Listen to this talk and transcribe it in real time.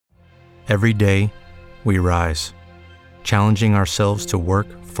Every day, we rise, challenging ourselves to work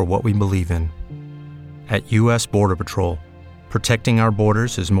for what we believe in. At U.S. Border Patrol, protecting our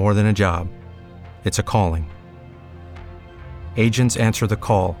borders is more than a job. It's a calling. Agents answer the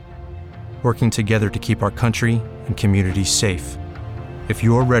call, working together to keep our country and communities safe. If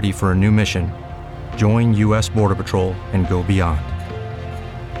you're ready for a new mission, join U.S. Border Patrol and go beyond.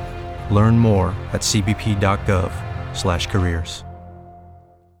 Learn more at cbp.gov/careers.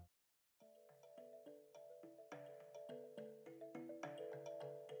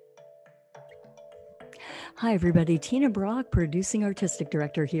 Hi, everybody. Tina Brock, Producing Artistic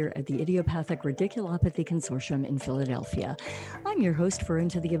Director here at the Idiopathic Radiculopathy Consortium in Philadelphia. I'm your host for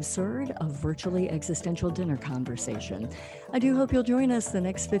Into the Absurd, a virtually existential dinner conversation. I do hope you'll join us the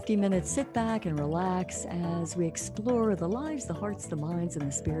next 50 minutes. Sit back and relax as we explore the lives, the hearts, the minds, and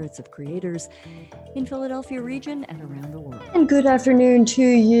the spirits of creators in Philadelphia region and around the world. And good afternoon to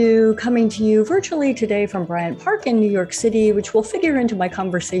you, coming to you virtually today from Bryant Park in New York City, which will figure into my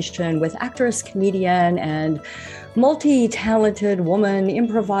conversation with actress, comedian, and multi-talented woman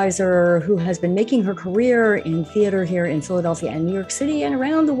improviser who has been making her career in theater here in Philadelphia and New York City and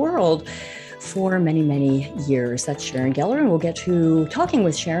around the world for many, many years. That's Sharon Geller, and we'll get to talking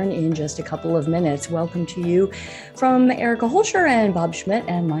with Sharon in just a couple of minutes. Welcome to you from Erica Holscher and Bob Schmidt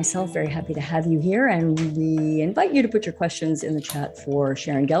and myself. Very happy to have you here, and we invite you to put your questions in the chat for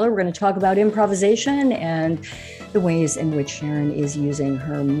Sharon Geller. We're going to talk about improvisation and the ways in which Sharon is using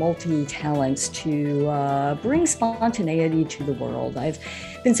her multi-talents to bring spontaneity to the world. I've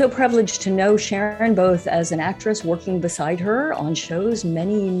been so privileged to know Sharon both as an actress working beside her on shows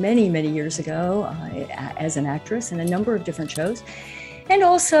many, many, many years ago as an actress in a number of different shows, and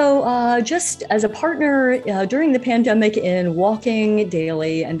also just as a partner during the pandemic in walking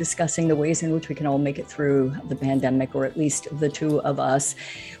daily and discussing the ways in which we can all make it through the pandemic, or at least the two of us.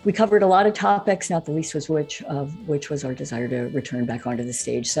 We covered a lot of topics, not the least was which was our desire to return back onto the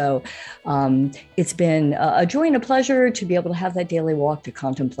stage. So it's been a joy and a pleasure to be able to have that daily walk to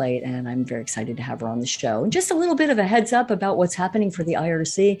contemplate, and I'm very excited to have her on the show. And just a little bit of a heads up about what's happening for the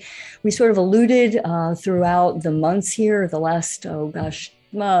IRC. We sort of alluded throughout the months here, the last,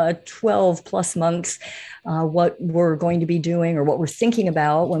 12 plus months, what we're going to be doing or what we're thinking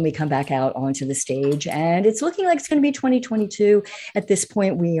about when we come back out onto the stage. And it's looking like it's going to be 2022. At this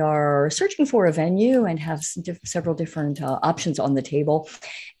point, we are searching for a venue and have several different options on the table.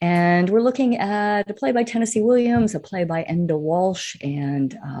 And we're looking at a play by Tennessee Williams, a play by Enda Walsh,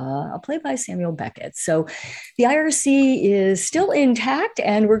 and a play by Samuel Beckett. So the IRC is still intact,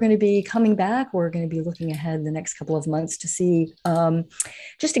 and we're going to be coming back. We're going to be looking ahead the next couple of months to see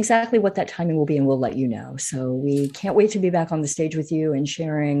just exactly what that timing will be, and we'll let you know. So we can't wait to be back on the stage with you and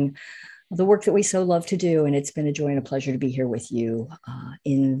sharing the work that we so love to do. And it's been a joy and a pleasure to be here with you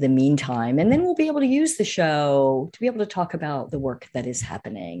in the meantime. And then we'll be able to use the show to be able to talk about the work that is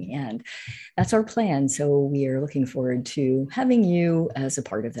happening. And that's our plan. So we are looking forward to having you as a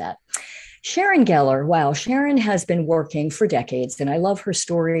part of that. Sharon Geller. Wow, Sharon has been working for decades, and I love her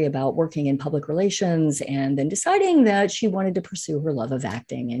story about working in public relations and then deciding that she wanted to pursue her love of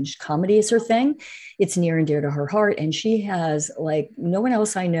acting, and comedy is her thing. It's near and dear to her heart, and she has, like no one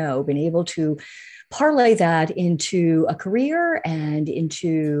else I know, been able to parlay that into a career and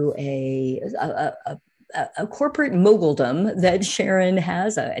into a corporate moguldom that Sharon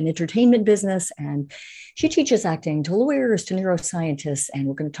has, an entertainment business, and she teaches acting to lawyers, to neuroscientists, and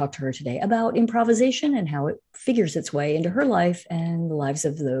we're going to talk to her today about improvisation and how it figures its way into her life and the lives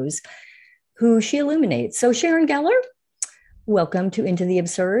of those who she illuminates. So Sharon Geller, welcome to Into the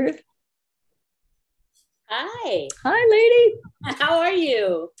Absurd. Hi. Hi, lady. How are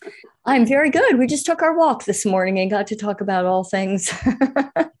you? I'm very good. We just took our walk this morning and got to talk about all things.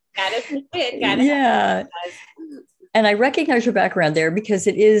 Yeah. And I recognize your background there because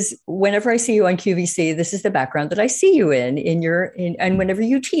it is, whenever I see you on QVC, this is the background that I see you in and whenever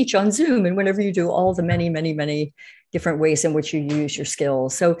you teach on Zoom and whenever you do all the many, many, many different ways in which you use your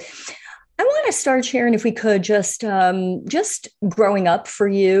skills. So I want to start, Sharon, if we could, just growing up for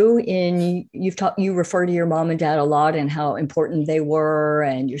you. You refer to your mom and dad a lot and how important they were,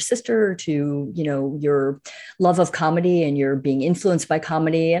 and your sister to your love of comedy and your being influenced by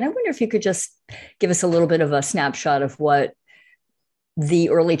comedy. And I wonder if you could just give us a little bit of a snapshot of what the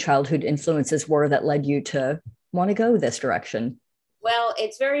early childhood influences were that led you to want to go this direction. Well,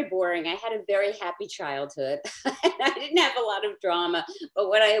 it's very boring. I had a very happy childhood. I didn't have a lot of drama, but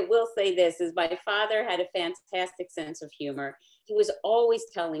what I will say this is my father had a fantastic sense of humor. He was always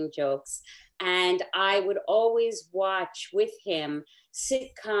telling jokes. And I would always watch with him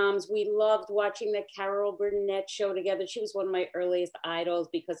sitcoms. We loved watching the Carol Burnett show together. She was one of my earliest idols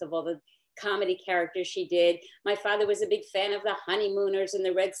because of all the comedy characters she did. My father was a big fan of the Honeymooners and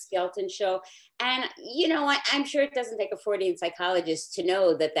the Red Skelton show. And, you know, I'm sure it doesn't take a Freudian psychologist to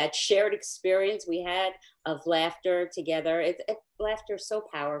know that that shared experience we had of laughter together, laughter is so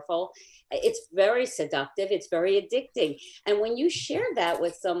powerful. It's very seductive. It's very addicting. And when you share that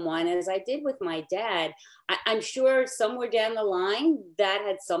with someone, as I did with my dad, I'm sure somewhere down the line that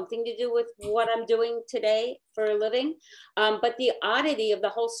had something to do with what I'm doing today for a living. But the oddity of the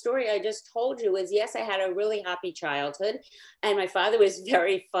whole story I just told you is, yes, I had a really happy childhood and my father was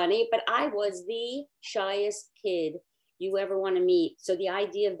very funny, but I was the shyest kid you ever want to meet. So the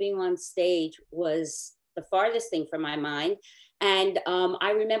idea of being on stage was the farthest thing from my mind. And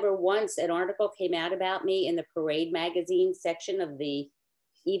I remember once an article came out about me in the Parade magazine section of the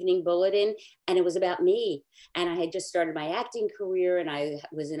Evening Bulletin, and it was about me. And I had just started my acting career and I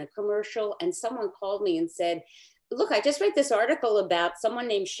was in a commercial, and someone called me and said, look, I just read this article about someone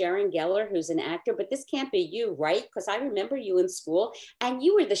named Sharon Geller, who's an actor, but this can't be you, right? Because I remember you in school and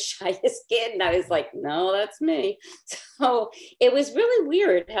you were the shyest kid. And I was like, no, that's me. So it was really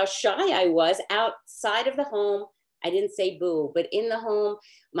weird how shy I was outside of the home. I didn't say boo, but in the home,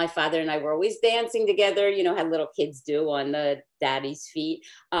 my father and I were always dancing together, you know, how little kids do on the daddy's feet.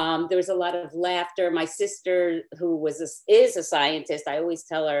 There was a lot of laughter. My sister, who is a scientist, I always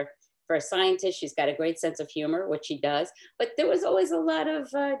tell her, for a scientist, she's got a great sense of humor, which she does. But there was always a lot of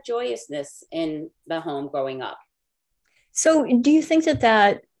joyousness in the home growing up. So do you think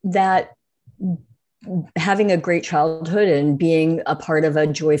that having a great childhood and being a part of a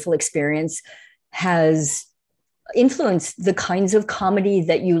joyful experience has influenced the kinds of comedy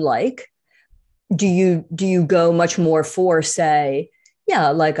that you like? Do you go much more for, say,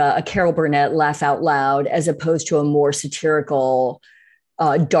 like a Carol Burnett laugh out loud, as opposed to a more satirical,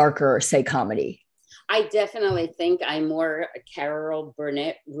 darker, say, comedy? I definitely think I'm more Carol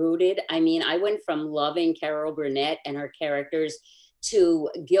Burnett rooted. I mean, I went from loving Carol Burnett and her characters to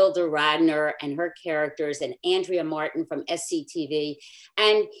Gilda Radner and her characters and Andrea Martin from SCTV.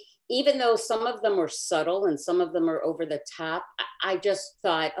 And even though some of them are subtle and some of them are over the top, I just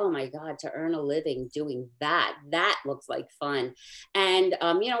thought, oh my God, to earn a living doing that looks like fun. And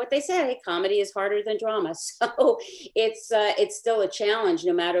you know what they say, comedy is harder than drama. So it's still a challenge,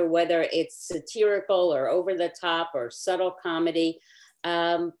 no matter whether it's satirical or over the top or subtle comedy.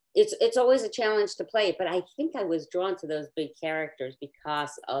 It's always a challenge to play, but I think I was drawn to those big characters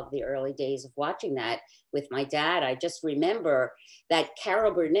because of the early days of watching that with my dad. I just remember that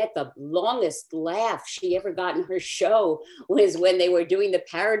Carol Burnett, the longest laugh she ever got in her show was when they were doing the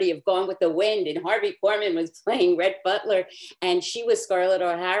parody of Gone with the Wind, and Harvey Korman was playing Rhett Butler and she was Scarlett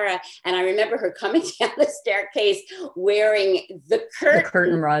O'Hara. And I remember her coming down the staircase wearing the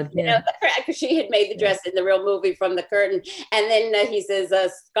curtain rod, yeah, because she had made the dress in the real movie from the curtain. And then he says,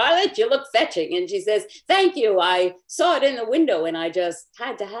 Scarlett, you look fetching. And she says, thank you. I saw it in the window and I just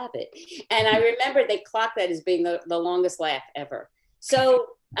had to have it. And I remember they clocked that as being the longest laugh ever. So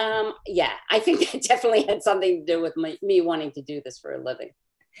I think that definitely had something to do with me wanting to do this for a living.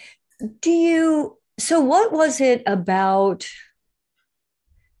 So what was it about?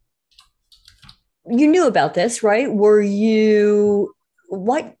 You knew about this, right? What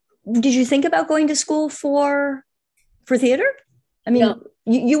did you think about going to school for theater? I mean, no.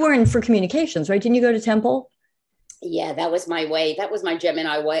 You were in for communications, right? Didn't you go to Temple? Yeah, that was my way. That was my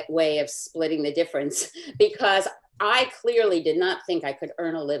Gemini way of splitting the difference, because I clearly did not think I could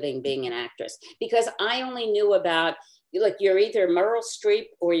earn a living being an actress, because I only knew about, like, you're either Meryl Streep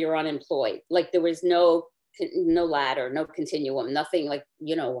or you're unemployed. Like, there was no ladder, no continuum, nothing like,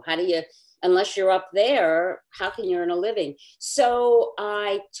 you know, how do you, unless you're up there, how can you earn a living? So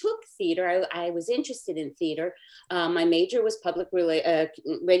I took theater. I was interested in theater. My major was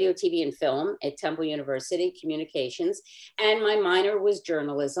radio, TV, and film at Temple University, communications. And my minor was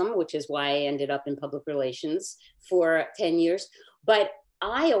journalism, which is why I ended up in public relations for 10 years. But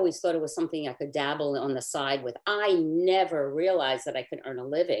I always thought it was something I could dabble on the side with. I never realized that I could earn a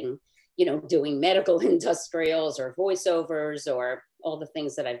living, you know, doing medical industrials or voiceovers or all the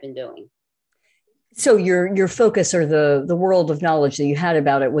things that I've been doing. So your focus, or the world of knowledge that you had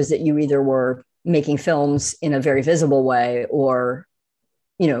about it, was that you either were making films in a very visible way, or,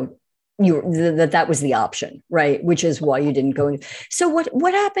 you know, that was the option, right? Which is why you didn't go in. So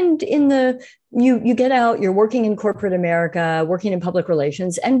what happened you get out, you're working in corporate America, working in public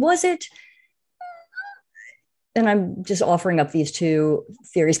relations, and was it, and I'm just offering up these two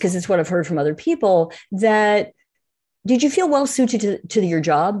theories because it's what I've heard from other people, that Did you feel well suited to your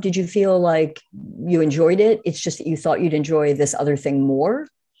job? Did you feel like you enjoyed it? It's just that you thought you'd enjoy this other thing more?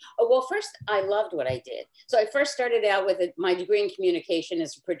 Oh, well, first, I loved what I did. So I first started out with my degree in communication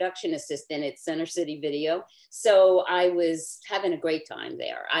as a production assistant at Center City Video. So I was having a great time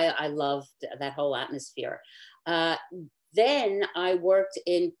there. I loved that whole atmosphere. Then I worked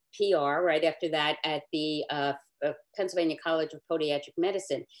in PR right after that at the Pennsylvania College of Podiatric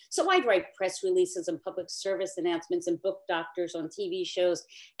Medicine. So I'd write press releases and public service announcements and book doctors on TV shows.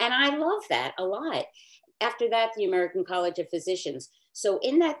 And I love that a lot. After that, the American College of Physicians. So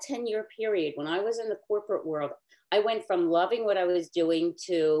in that 10-year period, when I was in the corporate world, I went from loving what I was doing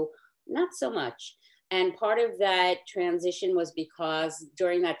to not so much. And part of that transition was because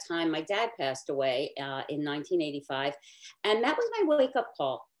during that time, my dad passed away in 1985. And that was my wake-up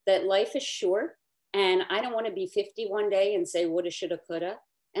call, that life is short. And I don't want to be 50 one day and say, woulda, shoulda, coulda.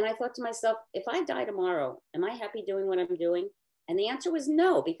 And I thought to myself, if I die tomorrow, am I happy doing what I'm doing? And the answer was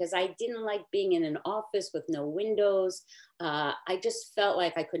no, because I didn't like being in an office with no windows. I just felt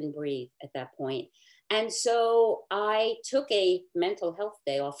like I couldn't breathe at that point. And so I took a mental health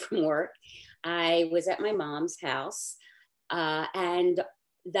day off from work. I was at my mom's house. And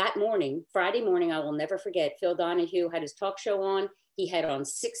that morning, Friday morning, I will never forget, Phil Donahue had his talk show on. He had on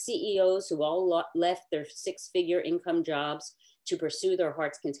 6 CEOs who all left their 6-figure income jobs to pursue their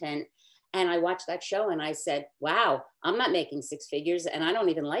heart's content. And I watched that show and I said, wow, I'm not making 6 figures and I don't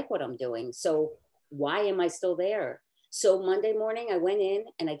even like what I'm doing. So why am I still there? So Monday morning, I went in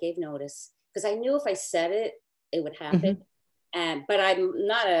and I gave notice because I knew if I said it, it would happen. But I'm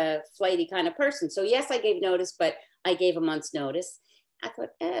not a flighty kind of person. So yes, I gave notice, but I gave a month's notice. I thought,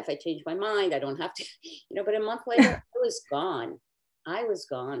 if I change my mind, I don't have to, but a month later, I was gone. I was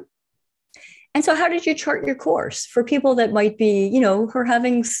gone. And so how did you chart your course for people that might be, who are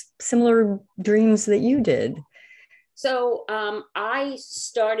having similar dreams that you did? So I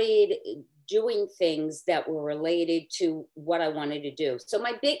started doing things that were related to what I wanted to do. So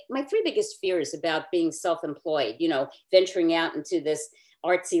my 3 biggest fears about being self-employed, venturing out into this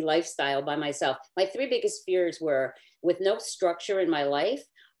artsy lifestyle by myself. My 3 biggest fears were, with no structure in my life,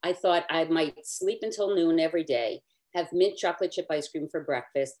 I thought I might sleep until noon every day, have mint chocolate chip ice cream for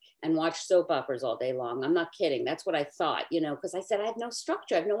breakfast, and watch soap operas all day long. I'm not kidding. That's what I thought, because I said I have no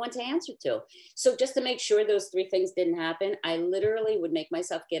structure. I have no one to answer to. So just to make sure those 3 things didn't happen, I literally would make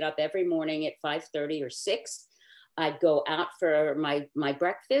myself get up every morning at 5:30 or 6. I'd go out for my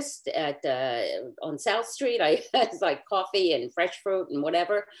breakfast on South Street. I had like coffee and fresh fruit and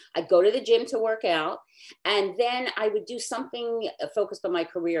whatever. I'd go to the gym to work out. And then I would do something focused on my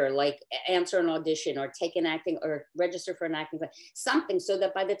career, like answer an audition or take an acting or register for an acting class, something so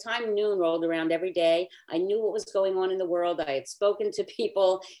that by the time noon rolled around every day, I knew what was going on in the world. I had spoken to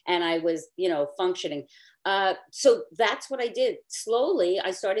people and I was, functioning. So that's what I did. Slowly,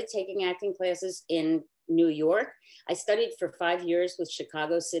 I started taking acting classes in New York. I studied for 5 years with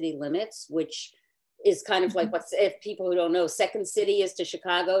Chicago City Limits, which is kind of like if people who don't know, Second City is to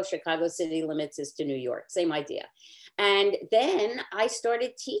Chicago, Chicago City Limits is to New York, same idea. And then I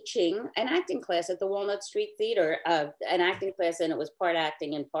started teaching an acting class at the Walnut Street Theater, an acting class, and it was part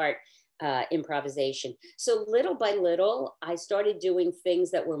acting and part improvisation. So little by little, I started doing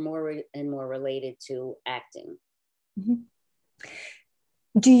things that were more and more related to acting.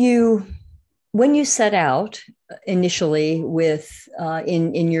 When you set out initially with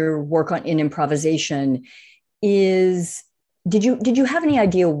in your work in improvisation, did you have any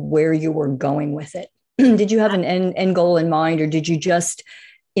idea where you were going with it? Did you have an end goal in mind, or did you just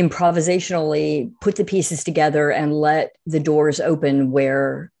improvisationally put the pieces together and let the doors open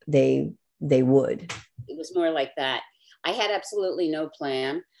where they would? It was more like that. I had absolutely no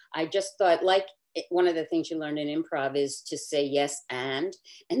plan. I just thought, one of the things you learn in improv is to say yes and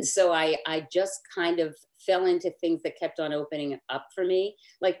so I just kind of fell into things that kept on opening up for me.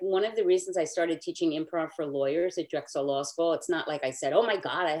 Like one of the reasons I started teaching improv for lawyers at Drexel Law School, it's not like I said, oh my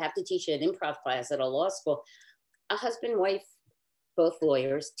God, I have to teach an improv class at a law school. A husband, wife, both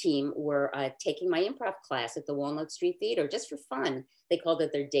lawyers team were taking my improv class at the Walnut Street Theater just for fun. They called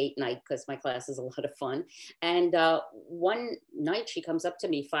it their date night because my class is a lot of fun. And one night she comes up to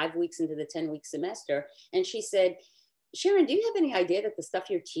me 5 weeks into the 10-week semester and she said, Sharon, do you have any idea that the stuff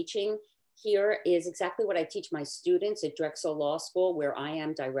you're teaching here is exactly what I teach my students at Drexel Law School, where I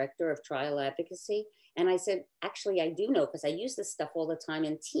am director of trial advocacy? And I said, actually, I do know, because I use this stuff all the time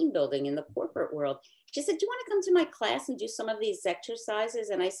in team building in the corporate world. She said, do you want to come to my class and do some of these exercises?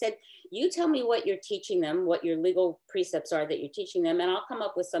 And I said, you tell me what you're teaching them, what your legal precepts are that you're teaching them, and I'll come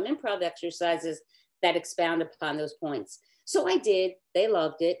up with some improv exercises that expound upon those points. So I did. They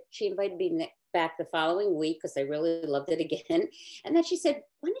loved it. She invited me back the following week because I really loved it again. And then she said,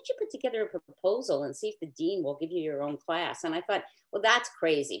 why don't you put together a proposal and see if the dean will give you your own class? And I thought, well, that's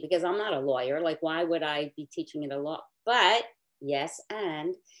crazy because I'm not a lawyer. Like, why would I be teaching it a law? But yes,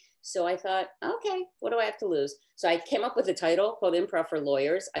 and so I thought, okay, what do I have to lose? So I came up with a title called Improv for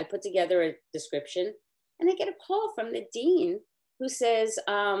Lawyers. I put together a description and I get a call from the dean who says,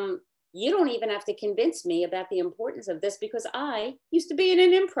 you don't even have to convince me about the importance of this because I used to be in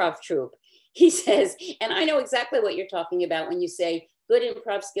an improv troupe. He says, and I know exactly what you're talking about when you say good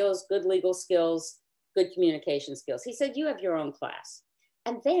improv skills, good legal skills, good communication skills. He said, you have your own class.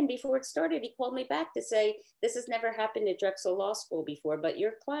 And then before it started, he called me back to say, this has never happened at Drexel Law School before, but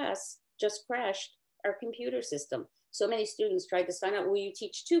your class just crashed our computer system. So many students tried to sign up. Will you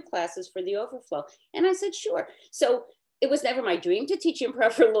teach 2 classes for the overflow? And I said, sure. So it was never my dream to teach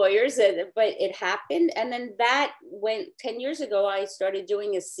improv for lawyers, but it happened. And then that went 10 years ago, I started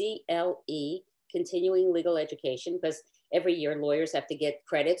doing a CLE, continuing legal education, because every year lawyers have to get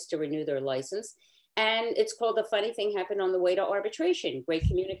credits to renew their license. And it's called The Funny Thing Happened on the Way to Arbitration, Great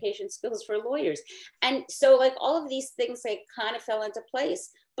Communication Skills for Lawyers. And so like all of these things, they kind of fell into place,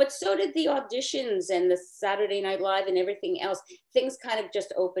 but so did the auditions and the Saturday Night Live and everything else. Things kind of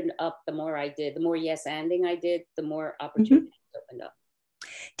just opened up the more I did, the more yes-anding I did, the more opportunities opened up.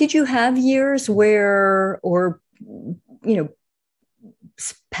 Did you have years where, or,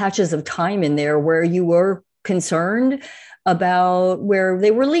 patches of time in there where you were concerned about where they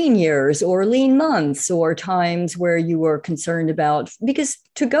were lean years or lean months or times where you were concerned about, because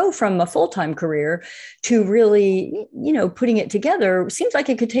to go from a full-time career to really, putting it together seems like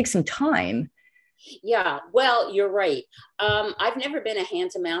it could take some time. Yeah, well, you're right. I've never been a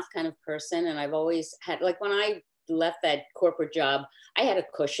hand-to-mouth kind of person. And I've always had, like when I left that corporate job, I had a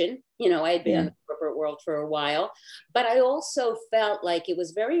cushion, I had been in the corporate world for a while, but I also felt like it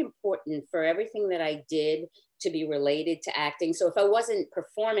was very important for everything that I did to be related to acting. So if I wasn't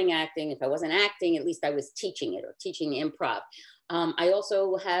performing acting, if I wasn't acting, at least I was teaching it or teaching improv. I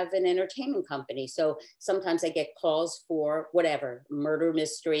also have an entertainment company. So sometimes I get calls for whatever, murder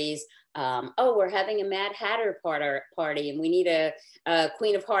mysteries. Oh, we're having a Mad Hatter party and we need a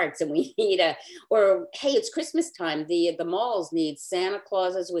Queen of Hearts and we need or hey, it's Christmas time. The malls need Santa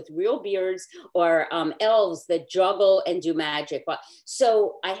Clauses with real beards or elves that juggle and do magic.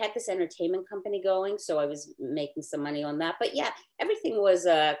 So I had this entertainment company going. So I was making some money on that. But yeah, everything was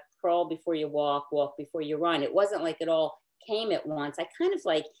crawl before you walk before you run. It wasn't like it all came at once. I kind of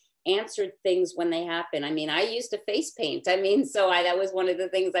like answered things when they happen. I mean, I used to face paint. I mean, that was one of the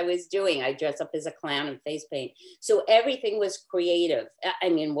things I was doing. I dress up as a clown and face paint. So everything was creative. I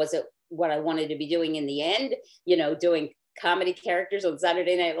mean, was it what I wanted to be doing in the end? Doing comedy characters on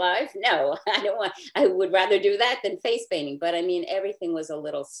Saturday Night Live? No, I would rather do that than face painting. But I mean, everything was a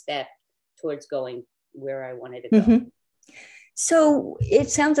little step towards going where I wanted to go. Mm-hmm. So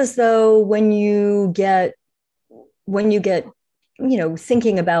it sounds as though when you get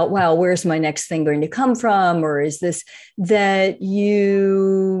thinking about, wow, where's my next thing going to come from? Or is this, that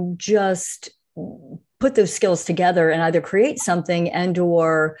you just put those skills together and either create something and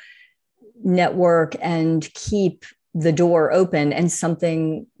or network and keep the door open, and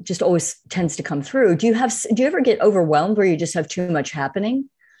something just always tends to come through. Do you ever get overwhelmed where you just have too much happening?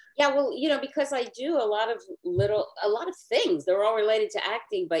 Yeah, well, because I do a lot of things. They're all related to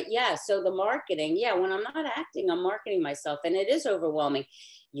acting, but yeah, so the marketing, when I'm not acting, I'm marketing myself, and it is overwhelming.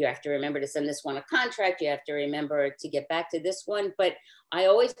 You have to remember to send this one a contract. You have to remember to get back to this one. But I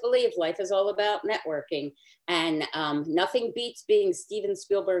always believe life is all about networking, and nothing beats being Steven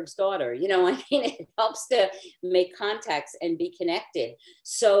Spielberg's daughter. It helps to make contacts and be connected.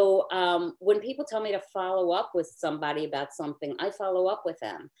 So when people tell me to follow up with somebody about something, I follow up with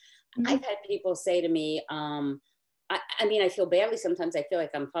them. Mm-hmm. I've had people say to me, I feel badly sometimes. I feel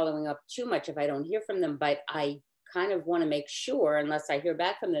like I'm following up too much if I don't hear from them, but I kind of want to make sure, unless I hear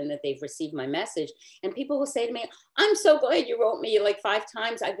back from them, that they've received my message. And people will say to me, I'm so glad you wrote me like 5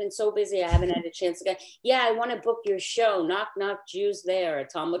 times. I've been so busy. I haven't had a chance to go. Yeah, I want to book your show. Knock, knock, Jews there. A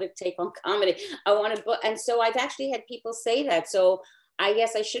Talmudic take on comedy. I want to book. And so I've actually had people say that. So I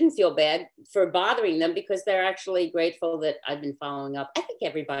guess I shouldn't feel bad for bothering them, because they're actually grateful that I've been following up. I think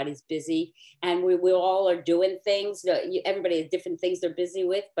everybody's busy, and we all are doing things. Everybody has different things they're busy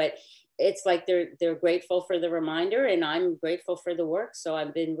with, but it's like they're grateful for the reminder, and I'm grateful for the work. So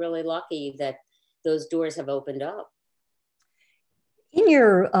I've been really lucky that those doors have opened up. In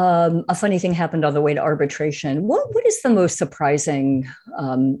your A Funny Thing Happened on the Way to Arbitration, what is the most surprising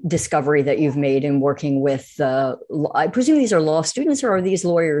discovery that you've made in working with, I presume these are law students, or are these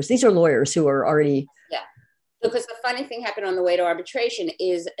lawyers? These are lawyers who are already... Yeah. Because the funny thing happened on the way to arbitration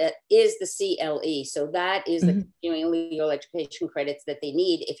is the CLE. So that is the continuing legal education credits that they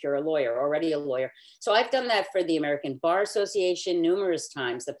need if you're a lawyer, already a lawyer. So I've done that for the American Bar Association numerous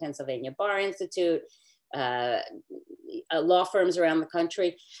times, the Pennsylvania Bar Institute, law firms around the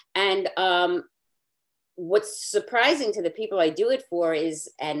country. And what's surprising to the people I do it for is,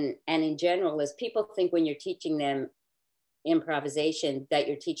 and in general, is people think when you're teaching them improvisation that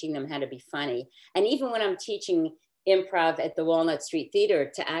you're teaching them how to be funny. And even when I'm teaching improv at the Walnut Street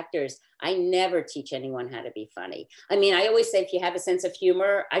Theater to actors, I never teach anyone how to be funny. I mean, I always say if you have a sense of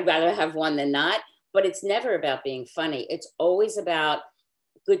humor, I'd rather have one than not, but it's never about being funny. It's always about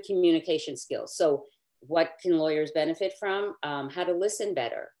good communication skills. So what can lawyers benefit from? How to listen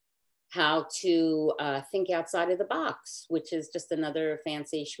better, how to think outside of the box, which is just another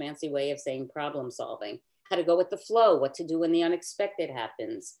fancy schmancy way of saying problem solving. How to go with the flow, what to do when the unexpected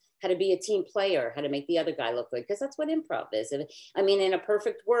happens, how to be a team player, how to make the other guy look good, because that's what improv is. I mean, in a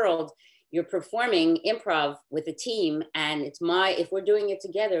perfect world, you're performing improv with a team, and if we're doing it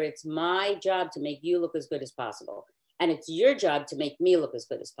together, it's my job to make you look as good as possible. And it's your job to make me look as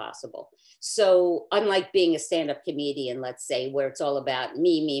good as possible. So unlike being a stand-up comedian, let's say, where it's all about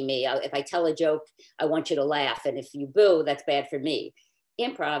me. If I tell a joke, I want you to laugh. And if you boo, that's bad for me.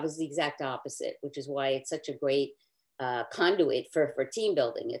 Improv is the exact opposite, which is why it's such a great conduit for team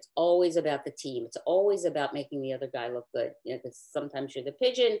building. It's always about the team. It's always about making the other guy look good. You know, because sometimes you're the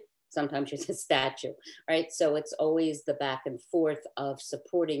pigeon, sometimes you're the statue, right? So it's always the back and forth of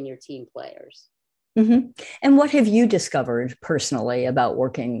supporting your team players. Mm-hmm. And what have you discovered personally about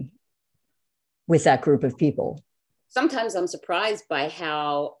working with that group of people? Sometimes I'm surprised by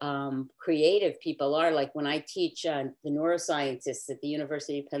how creative people are. Like when I teach the neuroscientists at the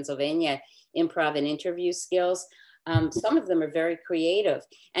University of Pennsylvania, improv and interview skills, some of them are very creative.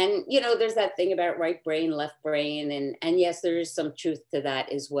 And, you know, there's that thing about right brain, left brain. And yes, there is some truth to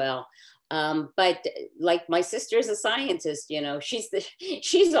that as well. But like my sister is a scientist, you know,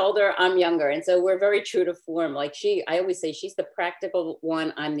 she's older, I'm younger. And so we're very true to form. Like I always say she's the practical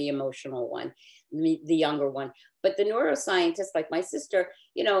one, I'm the emotional one, the younger one. But the neuroscientists, like my sister,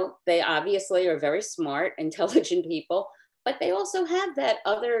 you know, they obviously are very smart, intelligent people, but they also have that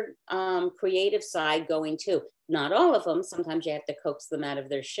other creative side going too. Not all of them. Sometimes you have to coax them out of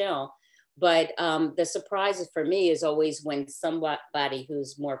their shell. But the surprise for me is always when somebody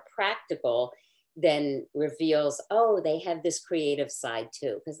who's more practical then reveals, oh, they have this creative side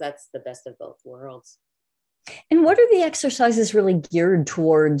too, because that's the best of both worlds. And what are the exercises really geared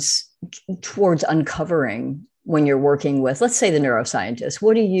towards uncovering when you're working with, let's say, the neuroscientists?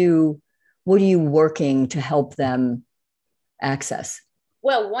 What are you working to help them access?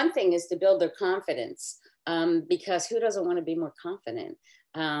 Well, one thing is to build their confidence, because who doesn't want to be more confident?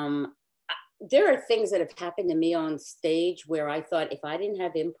 There are things that have happened to me on stage where I thought if I didn't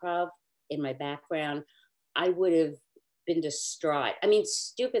have improv in my background, I would have been distraught. I mean,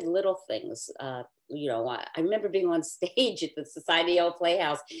 stupid little things. You know, I remember being on stage at the Society Old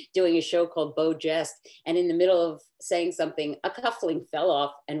Playhouse doing a show called Beau Jest. And in the middle of saying something, a cuffling fell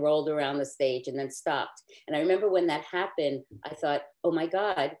off and rolled around the stage and then stopped. And I remember when that happened, I thought, oh my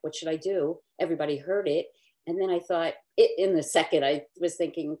God, what should I do? Everybody heard it. And then I thought, in the second, I was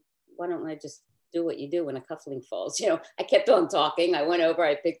thinking, why don't I just do what you do when a cuffling falls? You know, I kept on talking. I went over,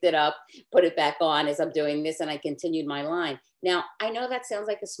 I picked it up, put it back on as I'm doing this, and I continued my line. Now, I know that sounds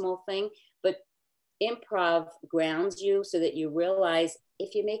like a small thing, but improv grounds you so that you realize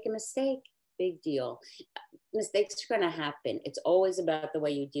if you make a mistake, big deal. Mistakes are going to happen. It's always about the way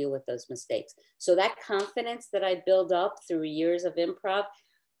you deal with those mistakes. So that confidence that I build up through years of improv,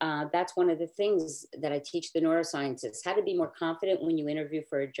 that's one of the things that I teach the neuroscientists, how to be more confident when you interview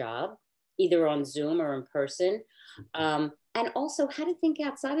for a job, either on Zoom or in person. And also how to think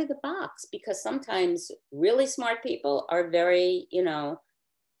outside of the box, because sometimes really smart people are very, you know,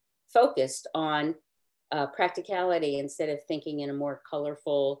 focused on practicality instead of thinking in a more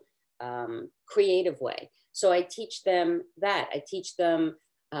colorful, creative way. So I teach them that. I teach them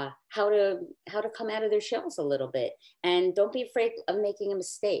how to come out of their shells a little bit, and don't be afraid of making a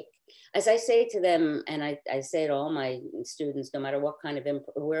mistake. As I say to them, and I say to all my students, no matter what kind of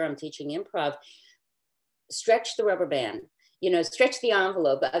where I'm teaching improv, stretch the rubber band. You know, stretch the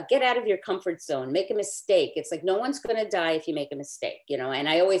envelope, get out of your comfort zone, make a mistake. It's like no one's going to die if you make a mistake, you know. And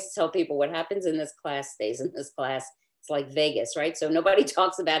I always tell people what happens in this class stays in this class. It's like Vegas, right? So nobody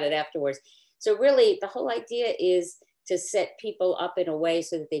talks about it afterwards. So really, the whole idea is to set people up in a way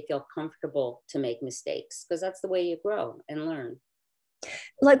so that they feel comfortable to make mistakes, because that's the way you grow and learn.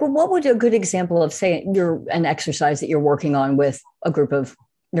 Like, what would a good example of, say, an exercise that you're working on with a group of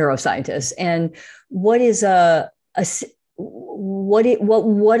neuroscientists. And what is what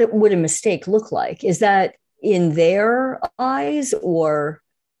would a mistake look like? Is that in their eyes, or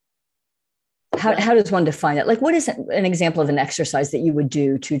how does one define it? Like, what is an example of an exercise that you would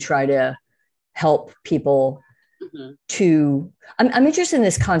do to try to help people to, I'm interested in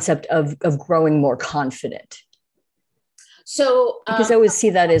this concept of growing more confident. So, because I always see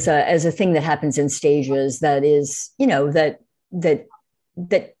that as a thing that happens in stages, that is, that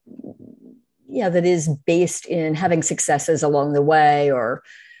is based in having successes along the way, or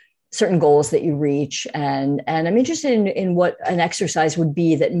certain goals that you reach. And I'm interested in what an exercise would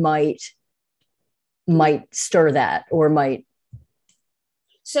be that might stir that, or might.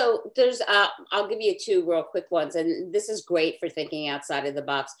 So there's, I'll give you two real quick ones, and this is great for thinking outside of the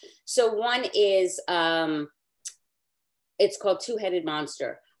box. So one is, it's called Two-Headed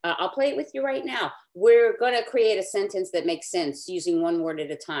Monster. I'll play it with you right now. We're going to create a sentence that makes sense using one word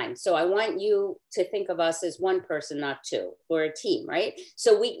at a time. So I want you to think of us as one person, not two. We're a team, right?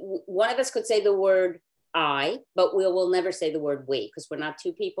 So one of us could say the word I, but we will never say the word we, because we're not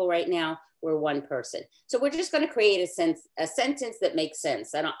two people right now. We're one person. So we're just going to create a sentence that makes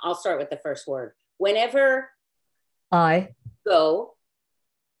sense. And I'll start with the first word. Whenever I go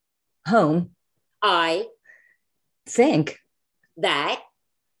home, I think that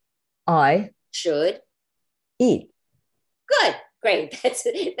I should eat. Good. Great. That's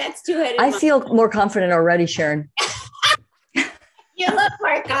two-headed. I feel more confident already, Sharon. You look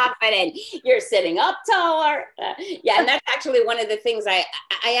more confident. You're sitting up taller. Yeah, and that's actually one of the things I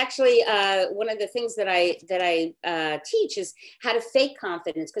actually one of the things that I teach is how to fake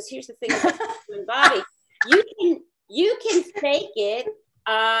confidence. Because here's the thing about the human body: you can fake it,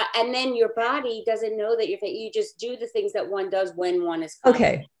 and then your body doesn't know that you're fake. You just do the things that one does when one is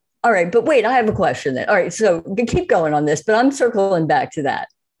confident. Okay. All right, but wait, I have a question then. All right, so keep going on this, but I'm circling back to that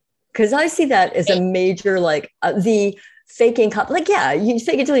because I see that as a major, like the faking, like, yeah, you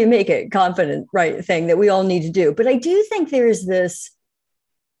fake it till you make it confident, right, thing that we all need to do. But I do think there is this,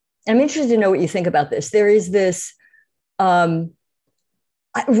 I'm interested to know what you think about this. There is this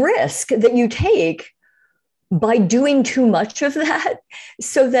risk that you take by doing too much of that,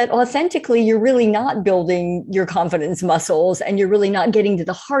 so that authentically you're really not building your confidence muscles, and you're really not getting to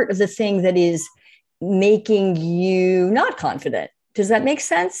the heart of the thing that is making you not confident. Does that make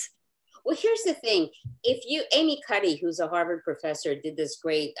sense? Well, here's the thing. If you, Amy Cuddy, who's a Harvard professor, did this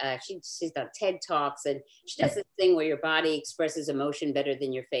great, she's done TED Talks, and she does this thing where your body expresses emotion better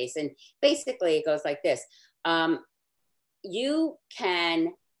than your face. And basically it goes like this. You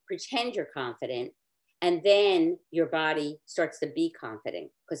can pretend you're confident, and then your body starts to be confident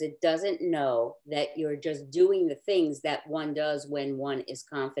because it doesn't know that you're just doing the things that one does when one is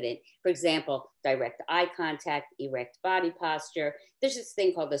confident. For example, direct eye contact, erect body posture. There's this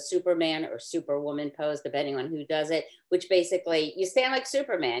thing called the Superman or Superwoman pose, depending on who does it, which basically you stand like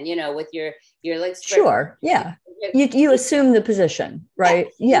Superman, with your legs. Sure. Yeah. You assume the position, right?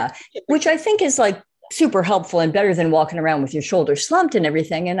 Yeah. Which I think is like super helpful and better than walking around with your shoulders slumped and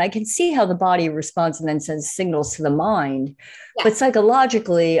everything. And I can see how the body responds and then sends signals to the mind. Yeah. But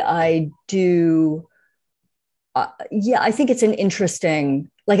psychologically, I do. I think it's an interesting,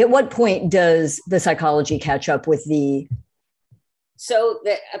 like, at what point does the psychology catch up with the. So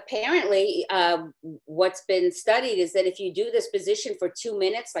that apparently what's been studied is that if you do this position for 2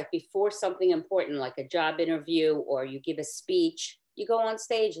 minutes, like before something important, like a job interview, or you give a speech, you go on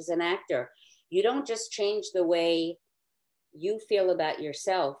stage as an actor. You don't just change the way you feel about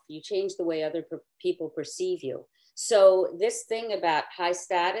yourself, you change the way other people perceive you. So this thing about high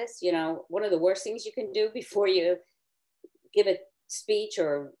status, one of the worst things you can do before you give a speech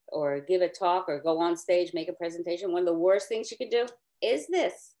or give a talk or go on stage, make a presentation, one of the worst things you can do is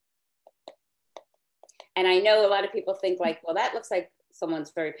this. And I know a lot of people think like, well, that looks like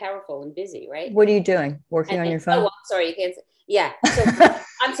someone's very powerful and busy, right? What are you doing? Working on your phone? Oh, I'm sorry, you can't see. Yeah. So,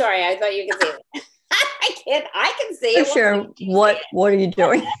 I'm sorry. I thought you could see it. I can see it. Sure. What are you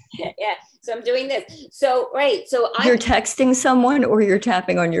doing? Yeah. So I'm doing this. So, right. So you're texting someone, or you're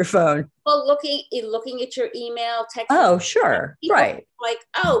tapping on your phone? Well, looking at your email, texting. Oh, sure. Right. Like,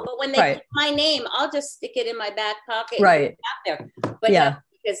 but when they put my name, I'll just stick it in my back pocket. Right. Out there. But yeah.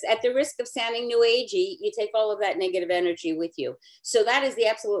 Because at the risk of sounding new agey, you take all of that negative energy with you. So that is the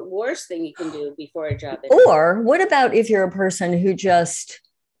absolute worst thing you can do before a job interview. Or what about if you're a person who just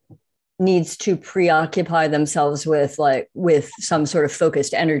needs to preoccupy themselves with some sort of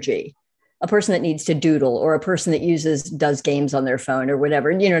focused energy? A person that needs to doodle, or a person that does games on their phone or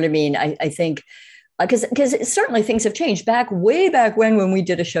whatever. You know what I mean? I think because certainly things have changed way back when we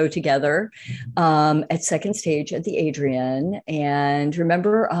did a show together at Second Stage at the Adrian. And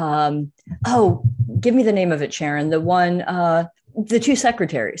remember, oh, give me the name of it, Sharon, the one, the two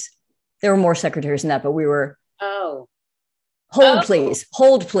secretaries. There were more secretaries than that, but we were. Oh. Hold, please.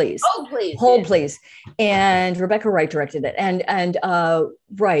 Hold, please. Hold, please. Hold, please. And Rebecca Wright directed it. And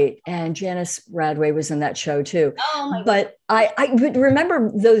Right. And Janice Radway was in that show too. Oh my but God. I would remember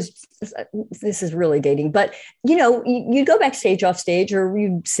those. This is really dating, but you go backstage, off stage, or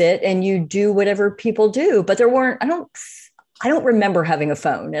you sit and you do whatever people do. But there weren't, I don't remember having a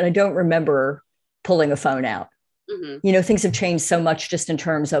phone, and I don't remember pulling a phone out. Mm-hmm. Things have changed so much just in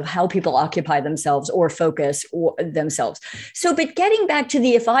terms of how people occupy themselves or focus themselves. So, but getting back to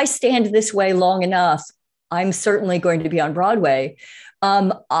if I stand this way long enough, I'm certainly going to be on Broadway.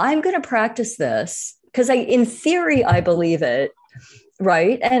 I'm going to practice this because in theory, I believe it,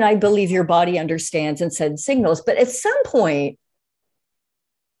 right? And I believe your body understands and sends signals. But at some point,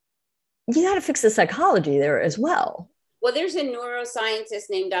 you got to fix the psychology there as well. Well, there's a neuroscientist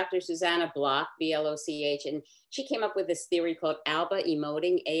named Dr. Susanna Bloch, B-L-O-C-H, and she came up with this theory called ALBA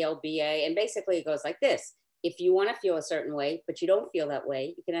emoting, A-L-B-A, and basically it goes like this. If you want to feel a certain way, but you don't feel that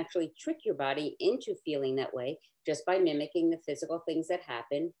way, you can actually trick your body into feeling that way just by mimicking the physical things that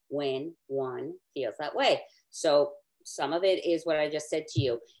happen when one feels that way. So some of it is what I just said to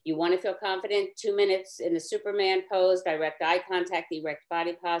you. You want to feel confident, 2 minutes in the Superman pose, direct eye contact, erect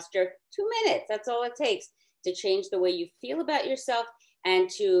body posture, 2 minutes, that's all it takes to change the way you feel about yourself. And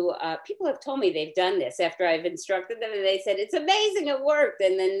to people have told me they've done this after I've instructed them, and they said, it's amazing, it worked.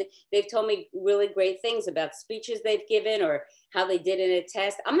 And then they've told me really great things about speeches they've given or how they did in a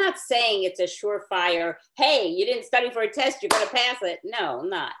test. I'm not saying it's a surefire, hey, you didn't study for a test, you're going to pass it. No, I'm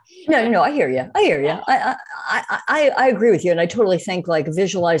not. No, I hear you. I agree with you. And I totally think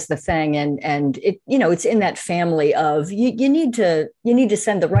visualize the thing and it, it's in that family of you need to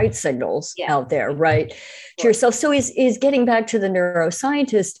send the right signals out there, right, to yourself. So is getting back to the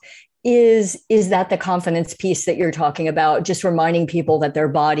neuroscientist, is that the confidence piece that you're talking about, just reminding people that their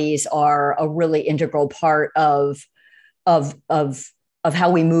bodies are a really integral part of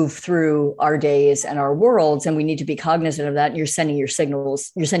how we move through our days and our worlds, and we need to be cognizant of that. And you're sending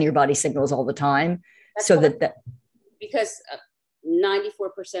your body signals all the time. That's so that because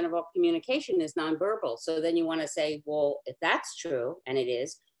 94% of all communication is nonverbal. So then you want to say, well, if that's true, and it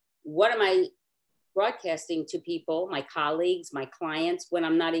is, what am I broadcasting to people, my colleagues, my clients, when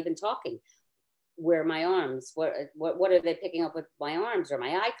I'm not even talking? Where are my arms? What are they picking up with my arms or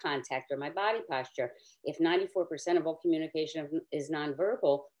my eye contact or my body posture? If 94% of all communication is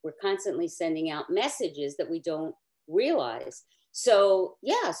nonverbal, we're constantly sending out messages that we don't realize. So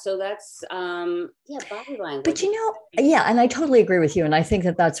that's body language. But and I totally agree with you, and I think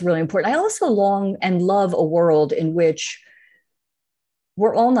that that's really important. I also long and love a world in which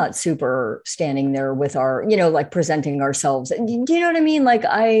we're all not super standing there with our, presenting ourselves. Do you know what I mean?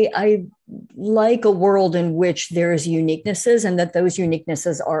 I like a world in which there's uniquenesses and that those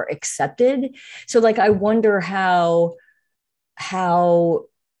uniquenesses are accepted. So I wonder how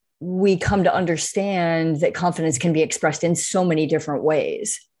we come to understand that confidence can be expressed in so many different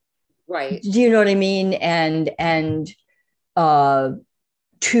ways. Right. Do you know what I mean? And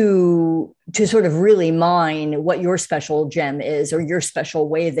to sort of really mine what your special gem is or your special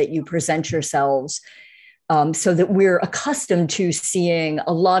way that you present yourselves, so that we're accustomed to seeing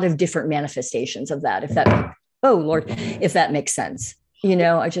a lot of different manifestations of that. If that makes sense.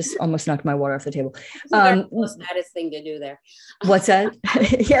 I just almost knocked my water off the table. Low status thing to do there. What's that?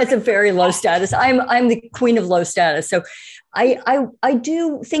 Yeah, it's a very low status. I'm the queen of low status. So I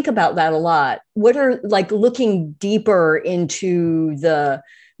do think about that a lot. What are looking deeper into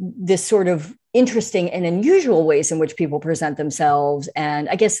this sort of interesting and unusual ways in which people present themselves. And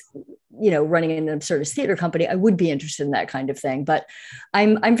I guess, running an absurdist theater company, I would be interested in that kind of thing. But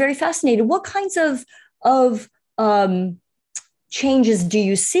I'm very fascinated. What kinds of changes do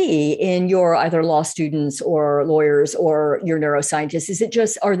you see in your either law students or lawyers or your neuroscientists? Is it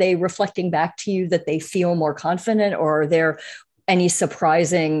just, are they reflecting back to you that they feel more confident, or are there any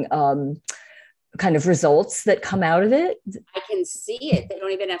surprising kind of results that come out of it? I can see it. They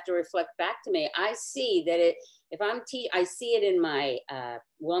don't even have to reflect back to me. I see that I see it in my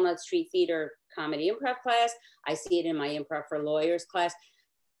Walnut Street Theater comedy improv class. I see it in my improv for lawyers class.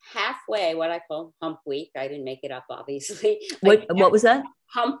 Halfway, what I call hump week. I didn't make it up, obviously. What was that?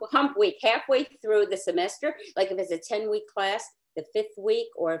 Hump week. Halfway through the semester, if it's a 10-week class, the 5th week,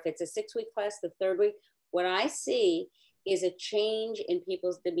 or if it's a 6-week class, the 3rd week, what I see is a change in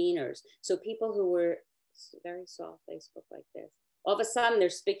people's demeanors. So people who were very soft, they spoke like this. All of a sudden they're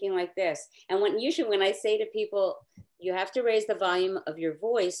speaking like this. And usually when I say to people, you have to raise the volume of your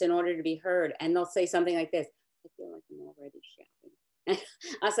voice in order to be heard. And they'll say something like this, I feel like I'm already shouting.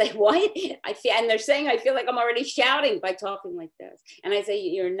 I'll say, what? And they're saying, I feel like I'm already shouting by talking like this. And I say,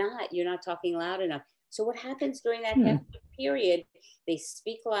 you're not talking loud enough. So what happens during that period, they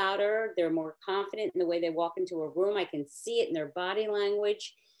speak louder, they're more confident in the way they walk into a room. I can see it in their body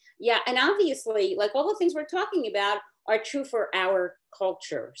language. Yeah, and obviously, like all the things we're talking about are true for our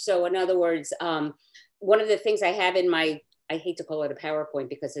culture. So in other words, one of the things I have in my, I hate to call it a PowerPoint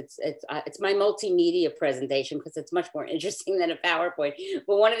because it's my multimedia presentation because it's much more interesting than a PowerPoint.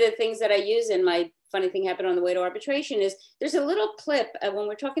 But one of the things that I use in my Funny Thing Happened on the Way to Arbitration is there's a little clip when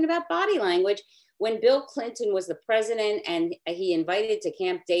we're talking about body language, when Bill Clinton was the president and he invited to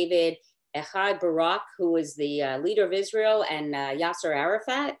Camp David Ehud Barak, who was the leader of Israel, and Yasser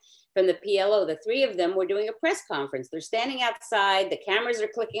Arafat from the PLO. The three of them were doing a press conference. They're standing outside, the cameras are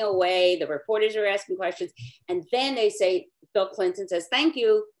clicking away, the reporters are asking questions, and then they say, Bill Clinton says, thank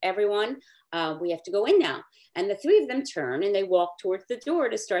you, everyone. We have to go in now. And the three of them turn and they walk towards the door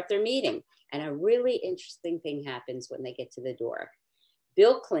to start their meeting. And a really interesting thing happens when they get to the door.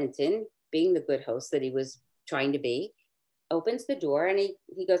 Bill Clinton, being the good host that he was trying to be, opens the door and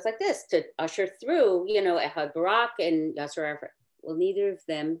he goes like this to usher through, Ehud Barak and Yasser Arafat. Well, neither of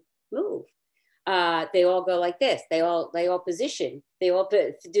them move. They all go like this. They all position. They all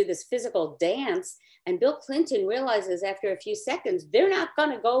do this physical dance. And Bill Clinton realizes after a few seconds, they're not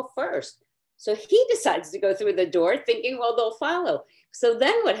going to go first. So he decides to go through the door thinking, well, they'll follow. So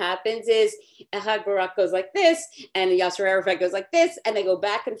then what happens is Ehud Barak goes like this and Yasser Arafat goes like this, and they go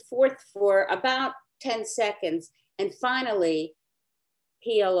back and forth for about 10 seconds. And finally,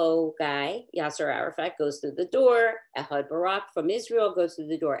 PLO guy, Yasser Arafat, goes through the door. Ehud Barak from Israel goes through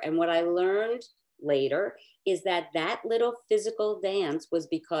the door. And what I learned later is that little physical dance was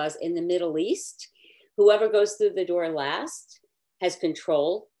because in the Middle East, whoever goes through the door last has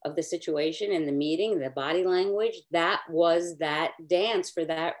control of the situation and the meeting, the body language. That was that dance for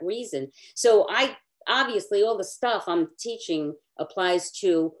that reason. So obviously all the stuff I'm teaching applies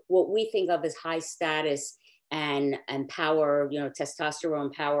to what we think of as high status and power,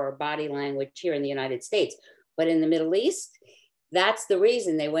 testosterone power, body language here in the United States. But in the Middle East, that's the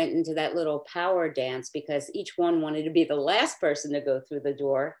reason they went into that little power dance, because each one wanted to be the last person to go through the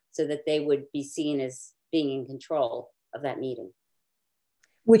door so that they would be seen as being in control of that meeting.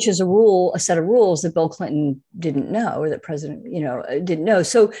 Which is a set of rules that Bill Clinton didn't know, or that President, didn't know.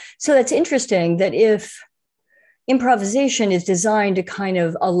 So that's interesting that if improvisation is designed to kind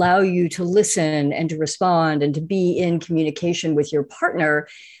of allow you to listen and to respond and to be in communication with your partner,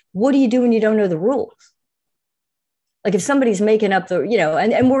 what do you do when you don't know the rules? Like if somebody's making up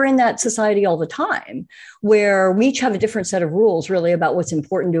and we're in that society all the time where we each have a different set of rules really about what's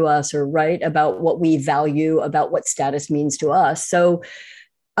important to us, or right about what we value, about what status means to us. So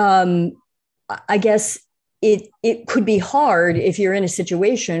I guess it could be hard if you're in a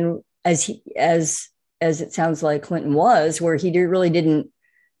situation as it sounds like Clinton was, where he didn't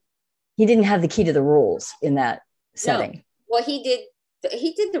have the key to the rules in that setting. No. Well, he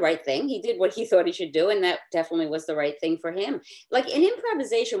did the right thing. He did what he thought he should do. And that definitely was the right thing for him. Like in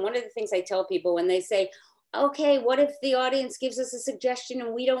improvisation, one of the things I tell people when they say, okay, what if the audience gives us a suggestion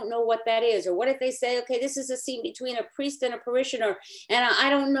and we don't know what that is? Or what if they say, okay, this is a scene between a priest and a parishioner, and I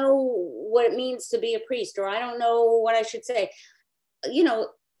don't know what it means to be a priest, or I don't know what I should say. In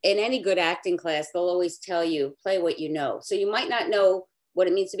any good acting class, they'll always tell you, play what you know. So you might not know what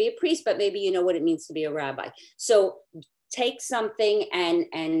it means to be a priest, but maybe you know what it means to be a rabbi. So take something and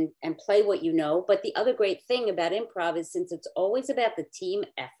play what you know. But the other great thing about improv is, since it's always about the team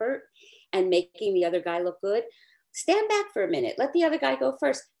effort and making the other guy look good, stand back for a minute. Let the other guy go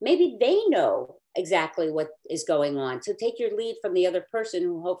first. Maybe they know exactly what is going on. So take your lead from the other person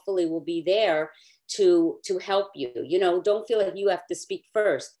who hopefully will be there to help you. Don't feel like you have to speak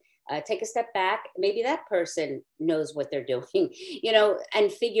first. Take a step back. Maybe that person knows what they're doing,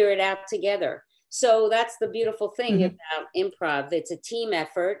 and figure it out together. So that's the beautiful thing about improv. It's a team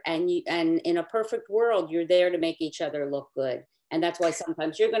effort, and in a perfect world, you're there to make each other look good. And that's why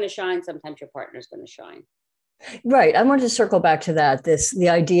sometimes you're going to shine, sometimes your partner's going to shine. Right. I wanted to circle back to that, the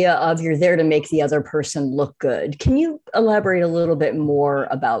idea of you're there to make the other person look good. Can you elaborate a little bit more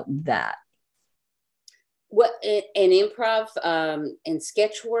about that? Well, in improv, in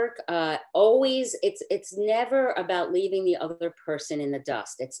sketch work, always it's never about leaving the other person in the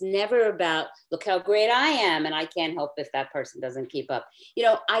dust. It's never about, look how great I am, and I can't help if that person doesn't keep up.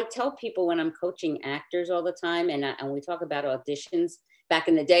 I tell people when I'm coaching actors all the time, and we talk about auditions back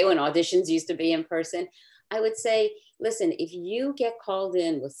in the day when auditions used to be in person, I would say, listen, if you get called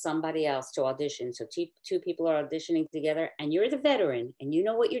in with somebody else to audition, so two people are auditioning together and you're the veteran and you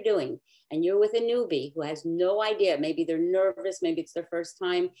know what you're doing, and you're with a newbie who has no idea, maybe they're nervous, maybe it's their first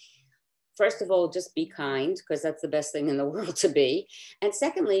time. First of all, just be kind, because that's the best thing in the world to be. And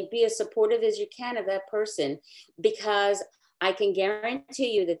secondly, be as supportive as you can of that person, because I can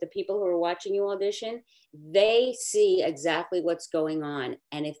guarantee you that the people who are watching you audition, they see exactly what's going on.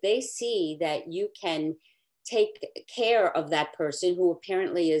 And if they see that you can take care of that person who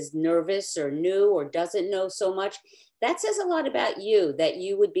apparently is nervous or new or doesn't know so much, that says a lot about you, that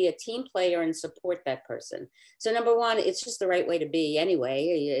you would be a team player and support that person. So number one, it's just the right way to be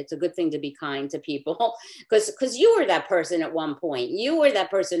anyway. It's a good thing to be kind to people, because you were that person at one point. You were that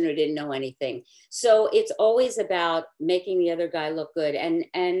person who didn't know anything. So it's always about making the other guy look good. And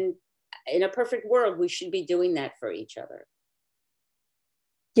in a perfect world, we should be doing that for each other.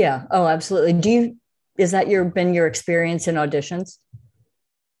 Yeah. Oh, absolutely. Is that been your experience in auditions?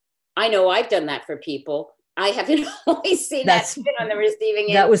 I know I've done that for people. I haven't always seen that on the receiving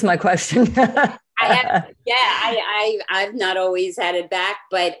end. That was my question. I've not always had it back,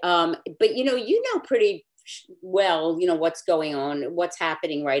 but you know pretty well, what's going on, what's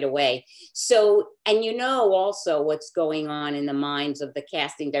happening right away. So, and also what's going on in the minds of the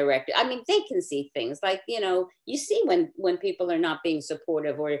casting director. I mean, they can see things like, you see when people are not being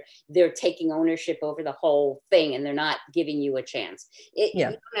supportive, or they're taking ownership over the whole thing and they're not giving you a chance. You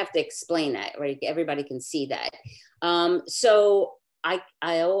don't have to explain that, right? Everybody can see that. So I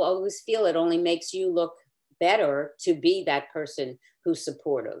always feel it only makes you look better to be that person who's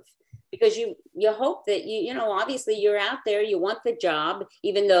supportive. Because you hope that obviously you're out there, you want the job,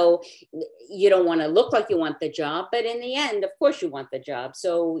 even though you don't want to look like you want the job. But in the end, of course, you want the job.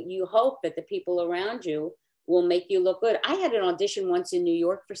 So you hope that the people around you will make you look good. I had an audition once in New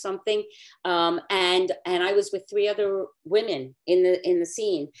York for something, and I was with 3 other women in the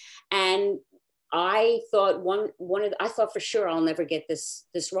scene, and I thought I thought for sure I'll never get this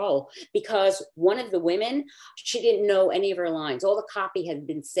role, because one of the women, she didn't know any of her lines. All the copy had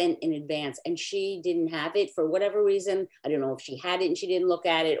been sent in advance and she didn't have it for whatever reason. I don't know if she had it and she didn't look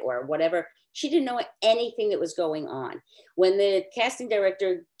at it or whatever. She didn't know anything that was going on. When the casting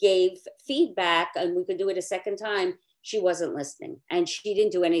director gave feedback and we could do it a second time, she wasn't listening and she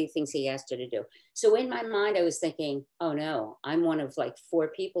didn't do any of the things he asked her to do. So in my mind, I was thinking, oh no, I'm one of like 4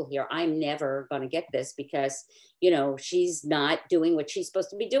 people here. I'm never going to get this because, she's not doing what she's supposed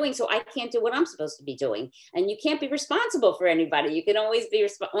to be doing. So I can't do what I'm supposed to be doing. And you can't be responsible for anybody. You can always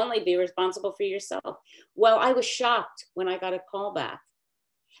only be responsible for yourself. Well, I was shocked when I got a call back.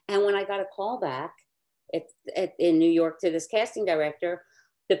 And when I got a call back in New York to this casting director,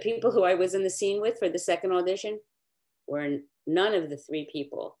 the people who I was in the scene with for the second audition were none of the 3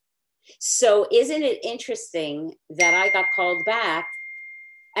 people. So isn't it interesting that I got called back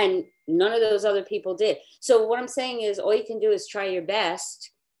and none of those other people did? So what I'm saying is all you can do is try your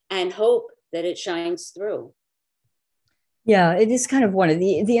best and hope that it shines through. Yeah, it is kind of one of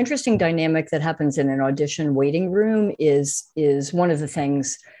the interesting dynamic that happens in an audition waiting room is one of the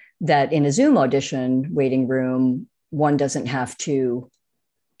things that in a Zoom audition waiting room, one doesn't have to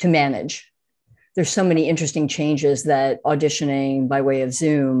manage. There's so many interesting changes that auditioning by way of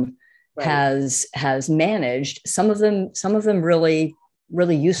Zoom has managed. Some of them really,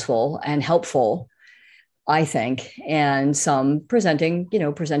 really useful and helpful, I think, and some presenting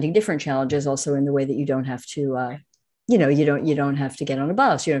different challenges also in the way that you don't have to, you don't have to get on a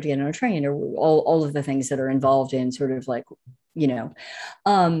bus, you don't have to get on a train, or all of the things that are involved in sort of like,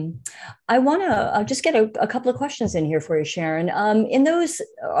 I want to just get a couple of questions in here for you, Sharon. In those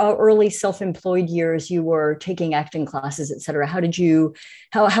early self-employed years, you were taking acting classes, et cetera. How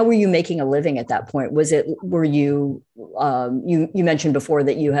were you making a living at that point? You mentioned before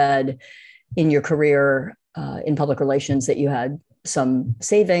that you had in your career in public relations that you had some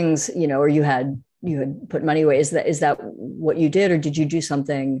savings, or you had put money away. Is that what you did, or did you do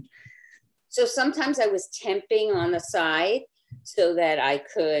something? So sometimes I was temping on the side so that I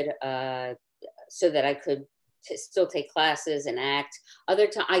could still take classes and act. Other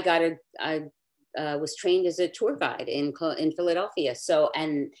time I was trained as a tour guide in Philadelphia. So,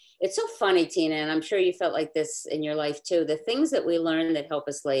 and it's so funny, Tina, and I'm sure you felt like this in your life too, the things that we learn that help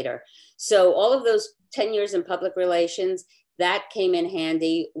us later. So all of those 10 years in public relations, that came in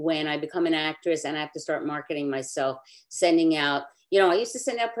handy when I become an actress and I have to start marketing myself, sending out, I used to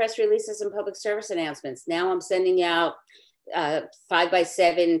send out press releases and public service announcements. Now I'm sending out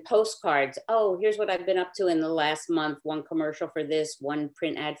 5x7 postcards. Oh, here's what I've been up to in the last month. One commercial for this, one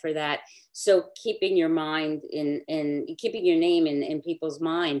print ad for that. So keeping your mind in keeping your name in people's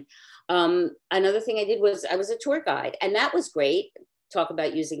mind. Another thing I did was I was a tour guide, and that was great. Talk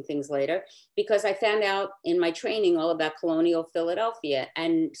about using things later, because I found out in my training all about colonial Philadelphia.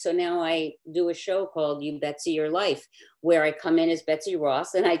 And so now I do a show called You Betsy Your Life, where I come in as Betsy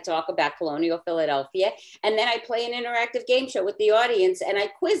Ross and I talk about colonial Philadelphia. And then I play an interactive game show with the audience and I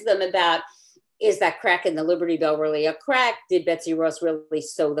quiz them about, is that crack in the Liberty Bell really a crack? Did Betsy Ross really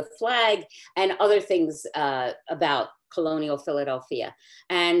sew the flag? And other things about colonial Philadelphia.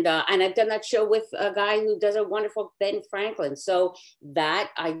 And I've done that show with a guy who does a wonderful Ben Franklin. So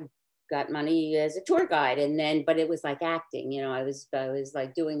that I got money as a tour guide, and then, but it was like acting, you know, I was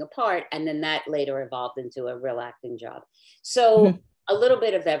like doing a part, and then that later evolved into a real acting job. So a little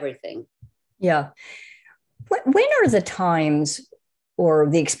bit of everything. Yeah. When are the times or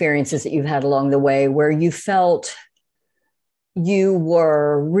the experiences that you've had along the way where you felt you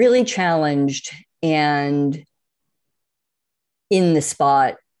were really challenged and in the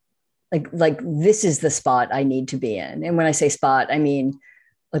spot, like this is the spot I need to be in? And when I say spot, I mean,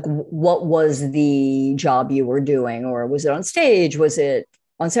 like, what was the job you were doing? Or was it on stage? Was it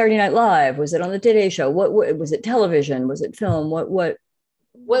on Saturday Night Live? Was it on the Today Show? What was it? Television? Was it film? What? Well,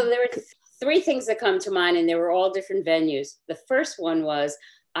 there were three things that come to mind, and they were all different venues. The first one was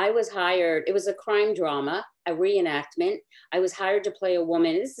I was hired. It was a crime drama, a reenactment. I was hired to play a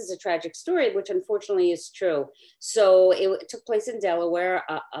woman. This is a tragic story, which unfortunately is true. So it took place in Delaware.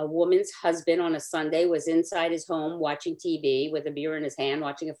 A woman's husband on a Sunday was inside his home watching TV with a beer in his hand,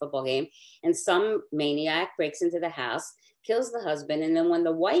 watching a football game. And some maniac breaks into the house, kills the husband. And then when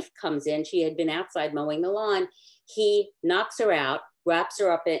the wife comes in, she had been outside mowing the lawn. He knocks her out, wraps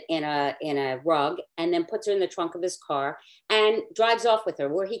her up in a rug, and then puts her in the trunk of his car and drives off with her,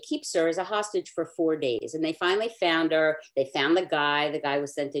 where he keeps her as a hostage for 4 days. And they finally found her. They found the guy. The guy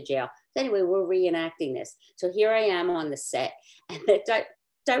was sent to jail. So anyway, we're reenacting this. So here I am on the set, and the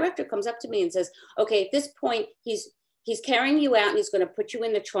director comes up to me and says, okay, at this point, he's carrying you out and he's going to put you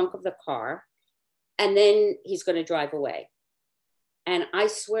in the trunk of the car, and then he's going to drive away. And I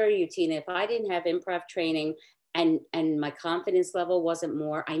swear to you, Tina, if I didn't have improv training and my confidence level wasn't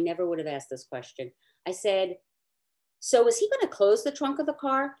more, I never would have asked this question. I said, so is he going to close the trunk of the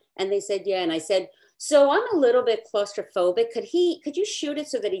car? And they said, yeah. And I said, so I'm a little bit claustrophobic. Could you shoot it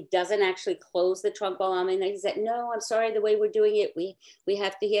so that he doesn't actually close the trunk while I'm in there? He said, no, I'm sorry, the way we're doing it,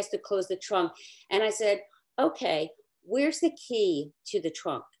 he has to close the trunk. And I said, okay, where's the key to the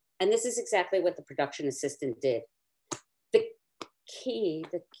trunk? And this is exactly what the production assistant did. The key.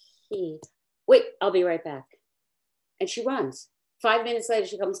 Wait, I'll be right back. And she runs. 5 minutes later,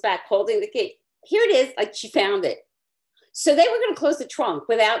 she comes back holding the key. Here it is, like she found it. So they were going to close the trunk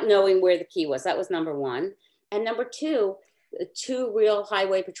without knowing where the key was. That was number one. And number two, the two real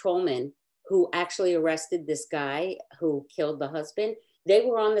highway patrolmen who actually arrested this guy who killed the husband, they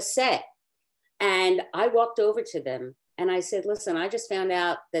were on the set. And I walked over to them and I said, listen, I just found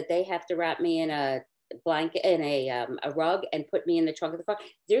out that they have to wrap me in a blanket, in a rug, and put me in the trunk of the car.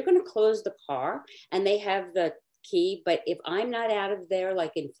 They're going to close the car and they have the key, but if I'm not out of there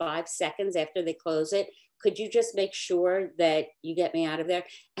like in 5 seconds after they close it, could you just make sure that you get me out of there?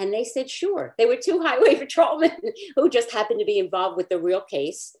 And they said, sure. They were two highway patrolmen who just happened to be involved with the real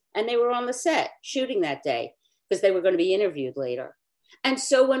case. And they were on the set shooting that day because they were going to be interviewed later. And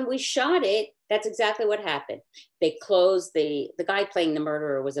so when we shot it, that's exactly what happened. They closed, the guy playing the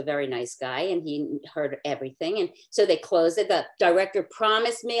murderer was a very nice guy and he heard everything. And so they closed it. The director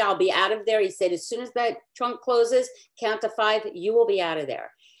promised me I'll be out of there. He said, as soon as that trunk closes, count to 5, you will be out of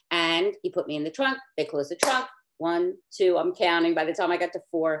there. And he put me in the trunk. They closed the trunk. 1, 2, I'm counting. By the time I got to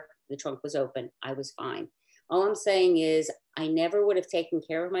 4, the trunk was open. I was fine. All I'm saying is I never would have taken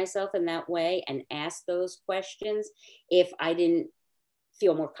care of myself in that way and asked those questions if I didn't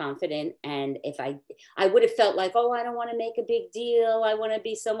feel more confident. And if I would have felt like, oh, I don't want to make a big deal. I want to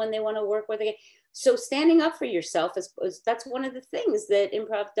be someone they want to work with again. So standing up for yourself that's one of the things that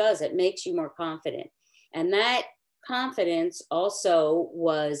improv does. It makes you more confident. And that confidence also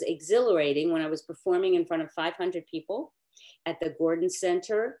was exhilarating when I was performing in front of 500 people at the Gordon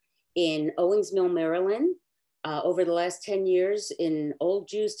Center in Owings Mill, Maryland, over the last 10 years in Old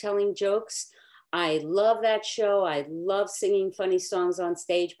Jews Telling Jokes. I love that show. I love singing funny songs on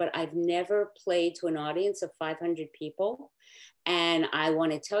stage, but I've never played to an audience of 500 people. And I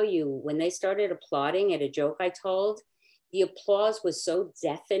want to tell you, when they started applauding at a joke I told, the applause was so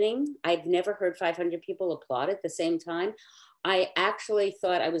deafening. I've never heard 500 people applaud at the same time. I actually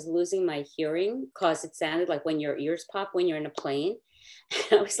thought I was losing my hearing because it sounded like when your ears pop when you're in a plane.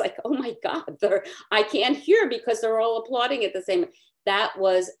 And I was like, oh my God, I can't hear because they're all applauding at the same. That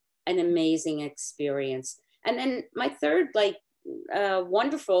was an amazing experience. And then my third, like,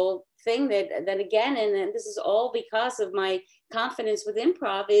 wonderful thing that again, and this is all because of my confidence with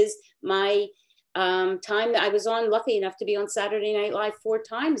improv, is my time that I was on, lucky enough to be on Saturday Night Live 4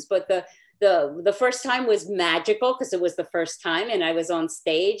 times, but the first time was magical because it was the first time, and I was on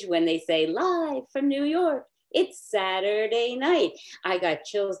stage when they say live from New York, it's Saturday night. I got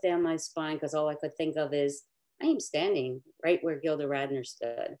chills down my spine because all I could think of is I am standing right where Gilda Radner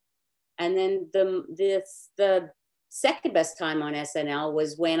stood. And then the second best time on SNL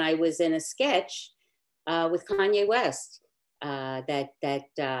was when I was in a sketch with Kanye West.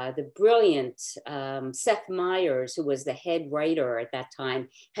 The brilliant Seth Meyers, who was the head writer at that time,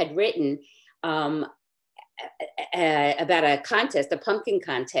 had written about a contest, a pumpkin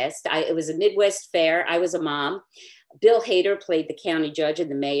contest. It was a Midwest fair. I was a mom. Bill Hader played the county judge and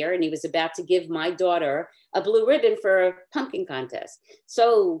the mayor, and he was about to give my daughter a blue ribbon for a pumpkin contest.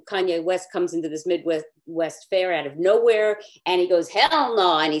 So Kanye West comes into this Midwest fair out of nowhere, and he goes, hell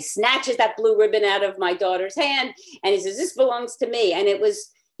no, and he snatches that blue ribbon out of my daughter's hand, and he says, this belongs to me. And it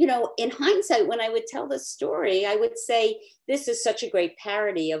was, you know, in hindsight, when I would tell the story, I would say, this is such a great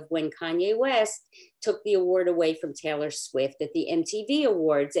parody of when Kanye West took the award away from Taylor Swift at the MTV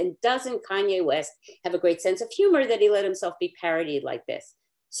Awards. And doesn't Kanye West have a great sense of humor that he let himself be parodied like this?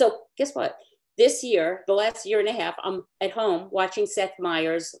 So guess what? This year, the last year and a half, I'm at home watching Seth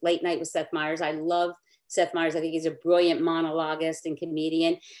Meyers, Late Night with Seth Meyers. I love Seth Meyers. I think he's a brilliant monologuist and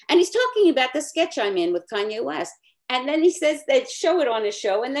comedian. And he's talking about the sketch I'm in with Kanye West. And then he says, they show it on his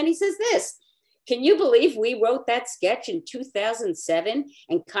show. And then he says this, can you believe we wrote that sketch in 2007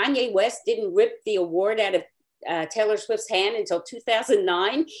 and Kanye West didn't rip the award out of Taylor Swift's hand until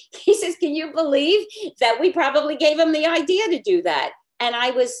 2009? He says, can you believe that we probably gave him the idea to do that? And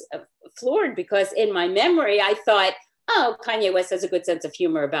I was floored because in my memory, I thought, oh, Kanye West has a good sense of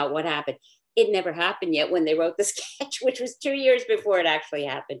humor about what happened. It never happened yet when they wrote the sketch, which was 2 years before it actually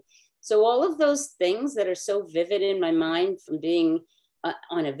happened. So all of those things that are so vivid in my mind from being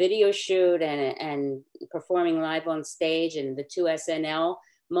on a video shoot and performing live on stage and the 2 SNL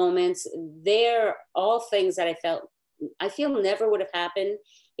moments, they're all things that I feel never would have happened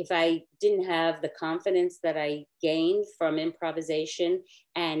if I didn't have the confidence that I gained from improvisation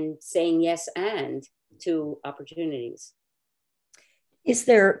and saying yes and to opportunities.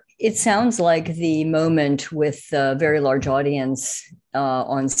 It sounds like the moment with a very large audience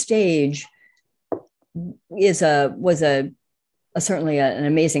on stage was certainly an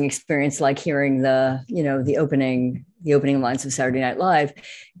amazing experience, like hearing the opening lines of Saturday Night Live.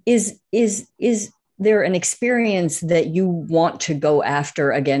 Is there an experience that you want to go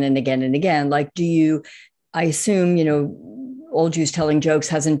after again and again and again? Like, I assume, Old Jews Telling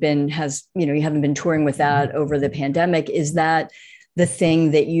Jokes you haven't been touring with that over the pandemic. Is that the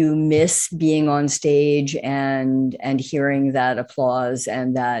thing that you miss, being on stage and hearing that applause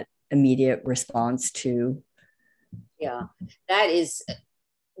and that immediate response to? Yeah, that is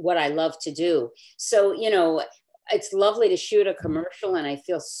what I love to do. So, it's lovely to shoot a commercial, and I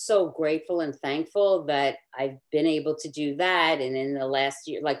feel so grateful and thankful that I've been able to do that. And in the last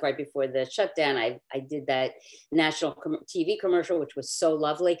year, like right before the shutdown, I did that national TV commercial, which was so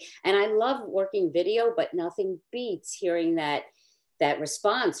lovely. And I love working video, but nothing beats hearing that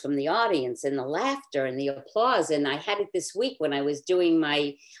response from the audience and the laughter and the applause. And I had it this week when I was doing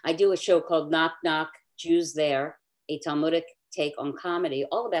I do a show called Knock Knock, Jews There, a Talmudic take on comedy,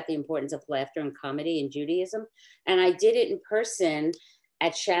 all about the importance of laughter and comedy in Judaism. And I did it in person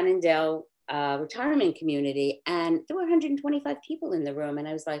at Shannondale retirement community, and there were 125 people in the room. And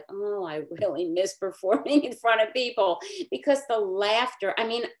I was like, oh, I really miss performing in front of people because the laughter. I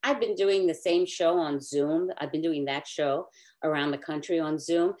mean, I've been doing the same show on Zoom. I've been doing that show around the country on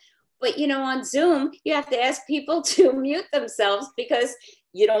Zoom. But, on Zoom, you have to ask people to mute themselves because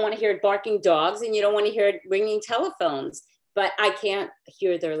you don't want to hear barking dogs and you don't want to hear ringing telephones. But I can't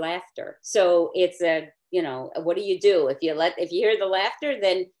hear their laughter. So it's what do you do? If you hear the laughter,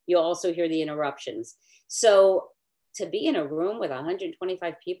 then you also hear the interruptions. So to be in a room with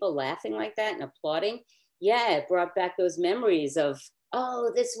 125 people laughing like that and applauding, yeah, it brought back those memories of, oh,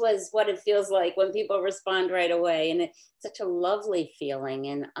 this was what it feels like when people respond right away. And it's such a lovely feeling.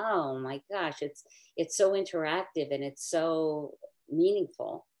 And oh my gosh, it's so interactive and it's so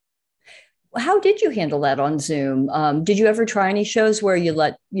meaningful. How did you handle that on Zoom? Did you ever try any shows where you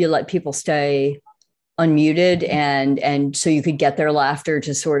let people stay unmuted and so you could get their laughter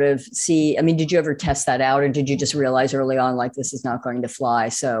to sort of see? I mean, did you ever test that out, or did you just realize early on, like, this is not going to fly,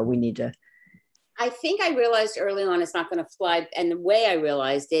 so we need to? I think I realized early on it's not going to fly. And the way I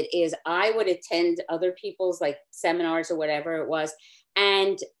realized it is I would attend other people's like seminars or whatever it was.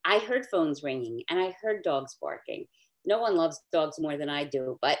 And I heard phones ringing and I heard dogs barking. No one loves dogs more than I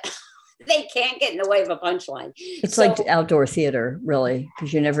do, but they can't get in the way of a punchline. It's like outdoor theater, really,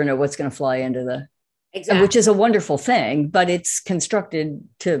 because you never know what's going to fly into the, exactly. Which is a wonderful thing, but it's constructed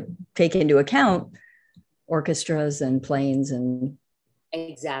to take into account orchestras and planes and.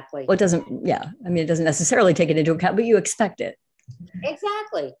 Exactly. Well, it doesn't, I mean, it doesn't necessarily take it into account, but you expect it.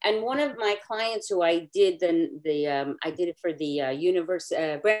 Exactly. And one of my clients who I did I did it for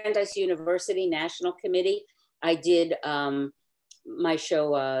the Brandeis University National Committee. I did my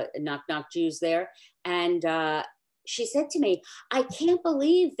show, Knock Knock Jews there. And she said to me, I can't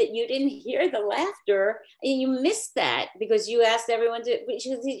believe that you didn't hear the laughter and you missed that because you asked everyone to,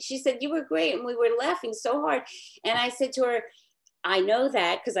 she said, you were great and we were laughing so hard. And I said to her, I know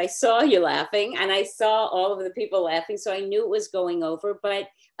that because I saw you laughing and I saw all of the people laughing. So I knew it was going over. But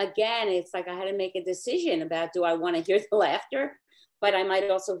again, it's like I had to make a decision about, do I want to hear the laughter? But I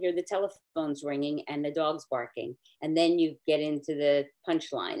might also hear the telephones ringing and the dogs barking. And then you get into the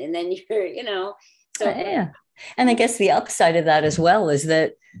punchline and then you're, so. Yeah. And I guess the upside of that as well is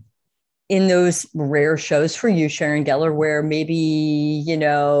that in those rare shows for you, Sharon Geller, where maybe,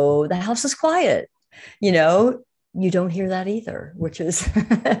 the house is quiet, you don't hear that either, which is,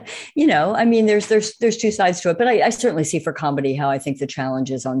 I mean, there's two sides to it, but I certainly see for comedy how I think the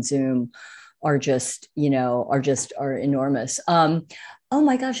challenges on Zoom are just enormous. Oh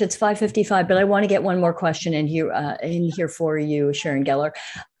my gosh, it's 5:55, but I want to get one more question in here for you, Sharon Geller.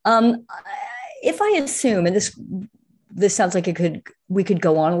 If I assume, and this sounds like we could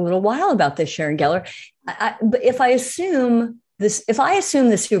go on a little while about this, Sharon Geller, but if I assume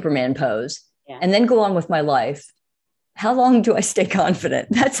the Superman pose, and then go on with my life, how long do I stay confident?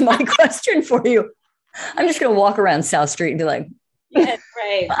 That's my question for you. I'm just going to walk around South Street and be like, yes,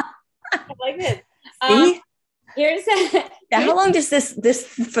 right. Like this. How long does this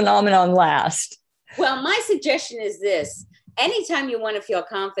phenomenon last? Well, my suggestion is this. Anytime you want to feel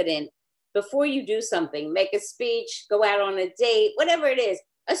confident, before you do something, make a speech, go out on a date, whatever it is,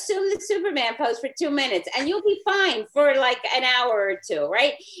 assume the Superman pose for 2 minutes and you'll be fine for like an hour or two,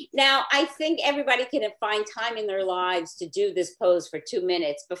 right? Now, I think everybody can find time in their lives to do this pose for 2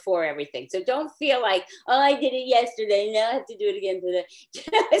 minutes before everything. So don't feel like, oh, I did it yesterday, now I have to do it again today.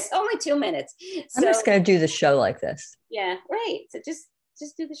 It's only 2 minutes. I'm just going to do the show like this. Yeah, right. So just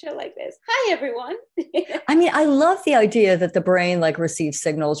do the show like this. Hi, everyone. I mean, I love the idea that the brain like receives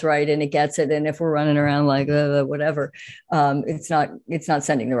signals, right? And it gets it. And if we're running around like whatever, it's not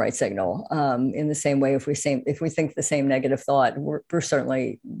sending the right signal. In the same way, if we think the same negative thought, we're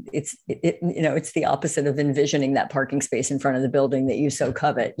certainly, it's the opposite of envisioning that parking space in front of the building that you so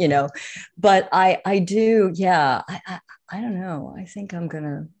covet, But I do, I don't know. I think I'm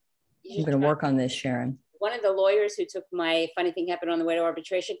gonna work on this, Sharon. One of the lawyers who took my Funny Thing Happened on the Way to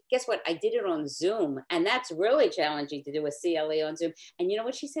Arbitration, guess what? I did it on Zoom. And that's really challenging to do a CLE on Zoom. And you know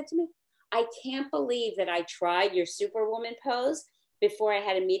what she said to me? I can't believe that I tried your Superwoman pose before I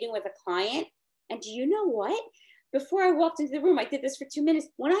had a meeting with a client. And do you know what? Before I walked into the room, I did this for 2 minutes.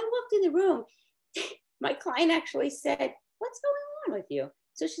 When I walked in the room, my client actually said, what's going on with you?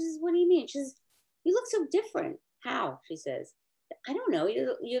 So she says, what do you mean? She says, you look so different. How? She says. I don't know,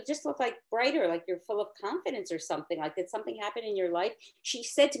 you just look like brighter, like you're full of confidence or something. Like, did something happen in your life? She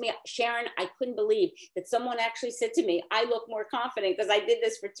said to me, Sharon, I couldn't believe that someone actually said to me, I look more confident because I did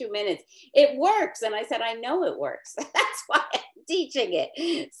this for 2 minutes. It works. And I said, I know it works. That's why I'm teaching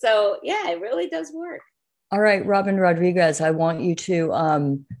it. So yeah, it really does work. All right, Robin Rodriguez, I want you to,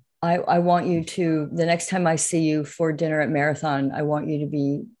 the next time I see you for dinner at Marathon, I want you to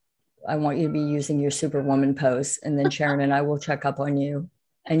be using your Superwoman pose, and then Sharon and I will check up on you,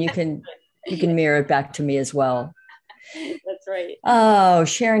 and you can mirror it back to me as well. That's right. Oh,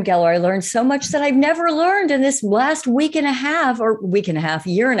 Sharon Geller, I learned so much that I've never learned in this last year and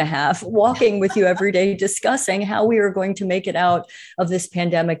a half, walking with you every day, discussing how we are going to make it out of this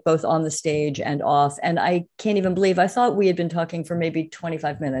pandemic, both on the stage and off. And I can't even believe, I thought we had been talking for maybe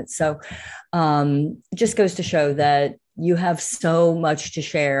 25 minutes. So it just goes to show that you have so much to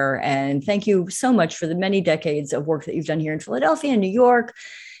share. And thank you so much for the many decades of work that you've done here in Philadelphia and New York,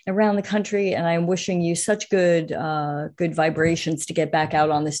 around the country. And I'm wishing you such good vibrations to get back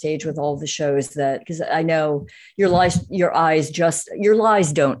out on the stage with all the shows, because I know your lies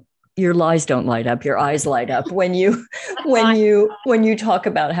don't your lies don't light up, your eyes light up when you talk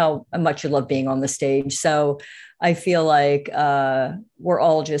about how much you love being on the stage. So I feel like we're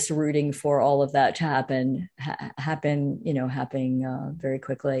all just rooting for all of that to happen very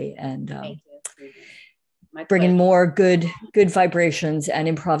quickly, and bringing more good vibrations and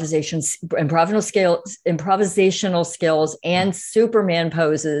improvisational skills and Superman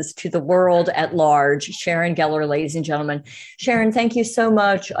poses to the world at large. Sharon Geller, ladies and gentlemen. Sharon, thank you so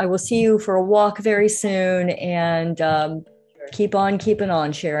much. I will see you for a walk very soon, and keep on keeping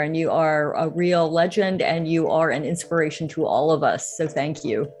on, Sharon. You are a real legend, and you are an inspiration to all of us. So thank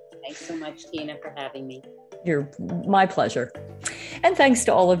you. Thanks so much, Tina, for having me. My pleasure. And thanks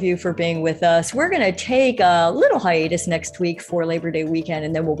to all of you for being with us. We're going to take a little hiatus next week for Labor Day weekend,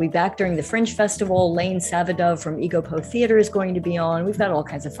 and then we'll be back during the Fringe Festival. Lane Savadov from Ego Po Theater is going to be on. We've got all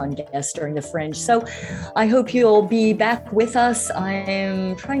kinds of fun guests during the Fringe. So I hope you'll be back with us.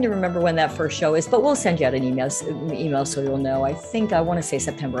 I'm trying to remember when that first show is, but we'll send you out an email so you'll know. I want to say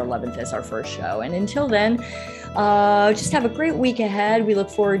September 11th is our first show. And until then, just have a great week ahead. We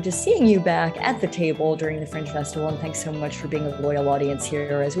look forward to seeing you back at the table during the Fringe Festival. And thanks so much for being a loyal audience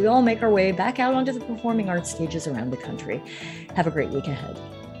here as we all make our way back out onto the performing arts stages around the country. Have a great week ahead.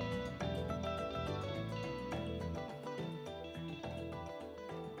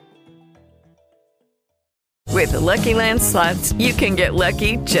 With the Lucky Land Slots, you can get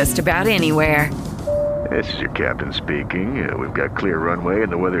lucky just about anywhere. This is your captain speaking. We've got clear runway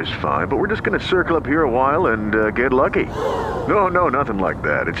and the weather's fine, but we're just going to circle up here a while and get lucky. No, nothing like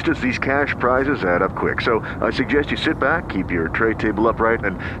that. It's just these cash prizes add up quick. So I suggest you sit back, keep your tray table upright,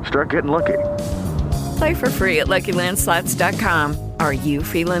 and start getting lucky. Play for free at LuckyLandSlots.com. Are you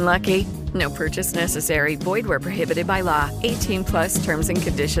feeling lucky? No purchase necessary. Void where prohibited by law. 18+ terms and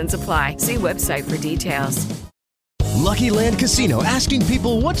conditions apply. See website for details. Lucky Land Casino, asking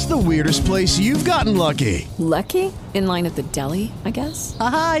people, what's the weirdest place you've gotten lucky? Lucky? In line at the deli, I guess?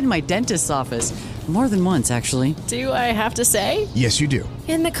 Aha, in my dentist's office. More than once, actually. Do I have to say? Yes, you do.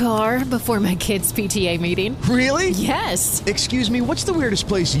 In the car before my kids' PTA meeting. Really? Yes. Excuse me, what's the weirdest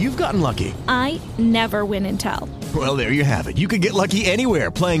place you've gotten lucky? I never win and tell. Well, there you have it. You can get lucky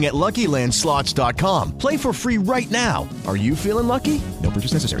anywhere, playing at LuckyLandSlots.com. Play for free right now. Are you feeling lucky? No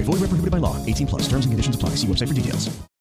purchase necessary. Void where prohibited by law. 18+. Terms and conditions apply. See website for details.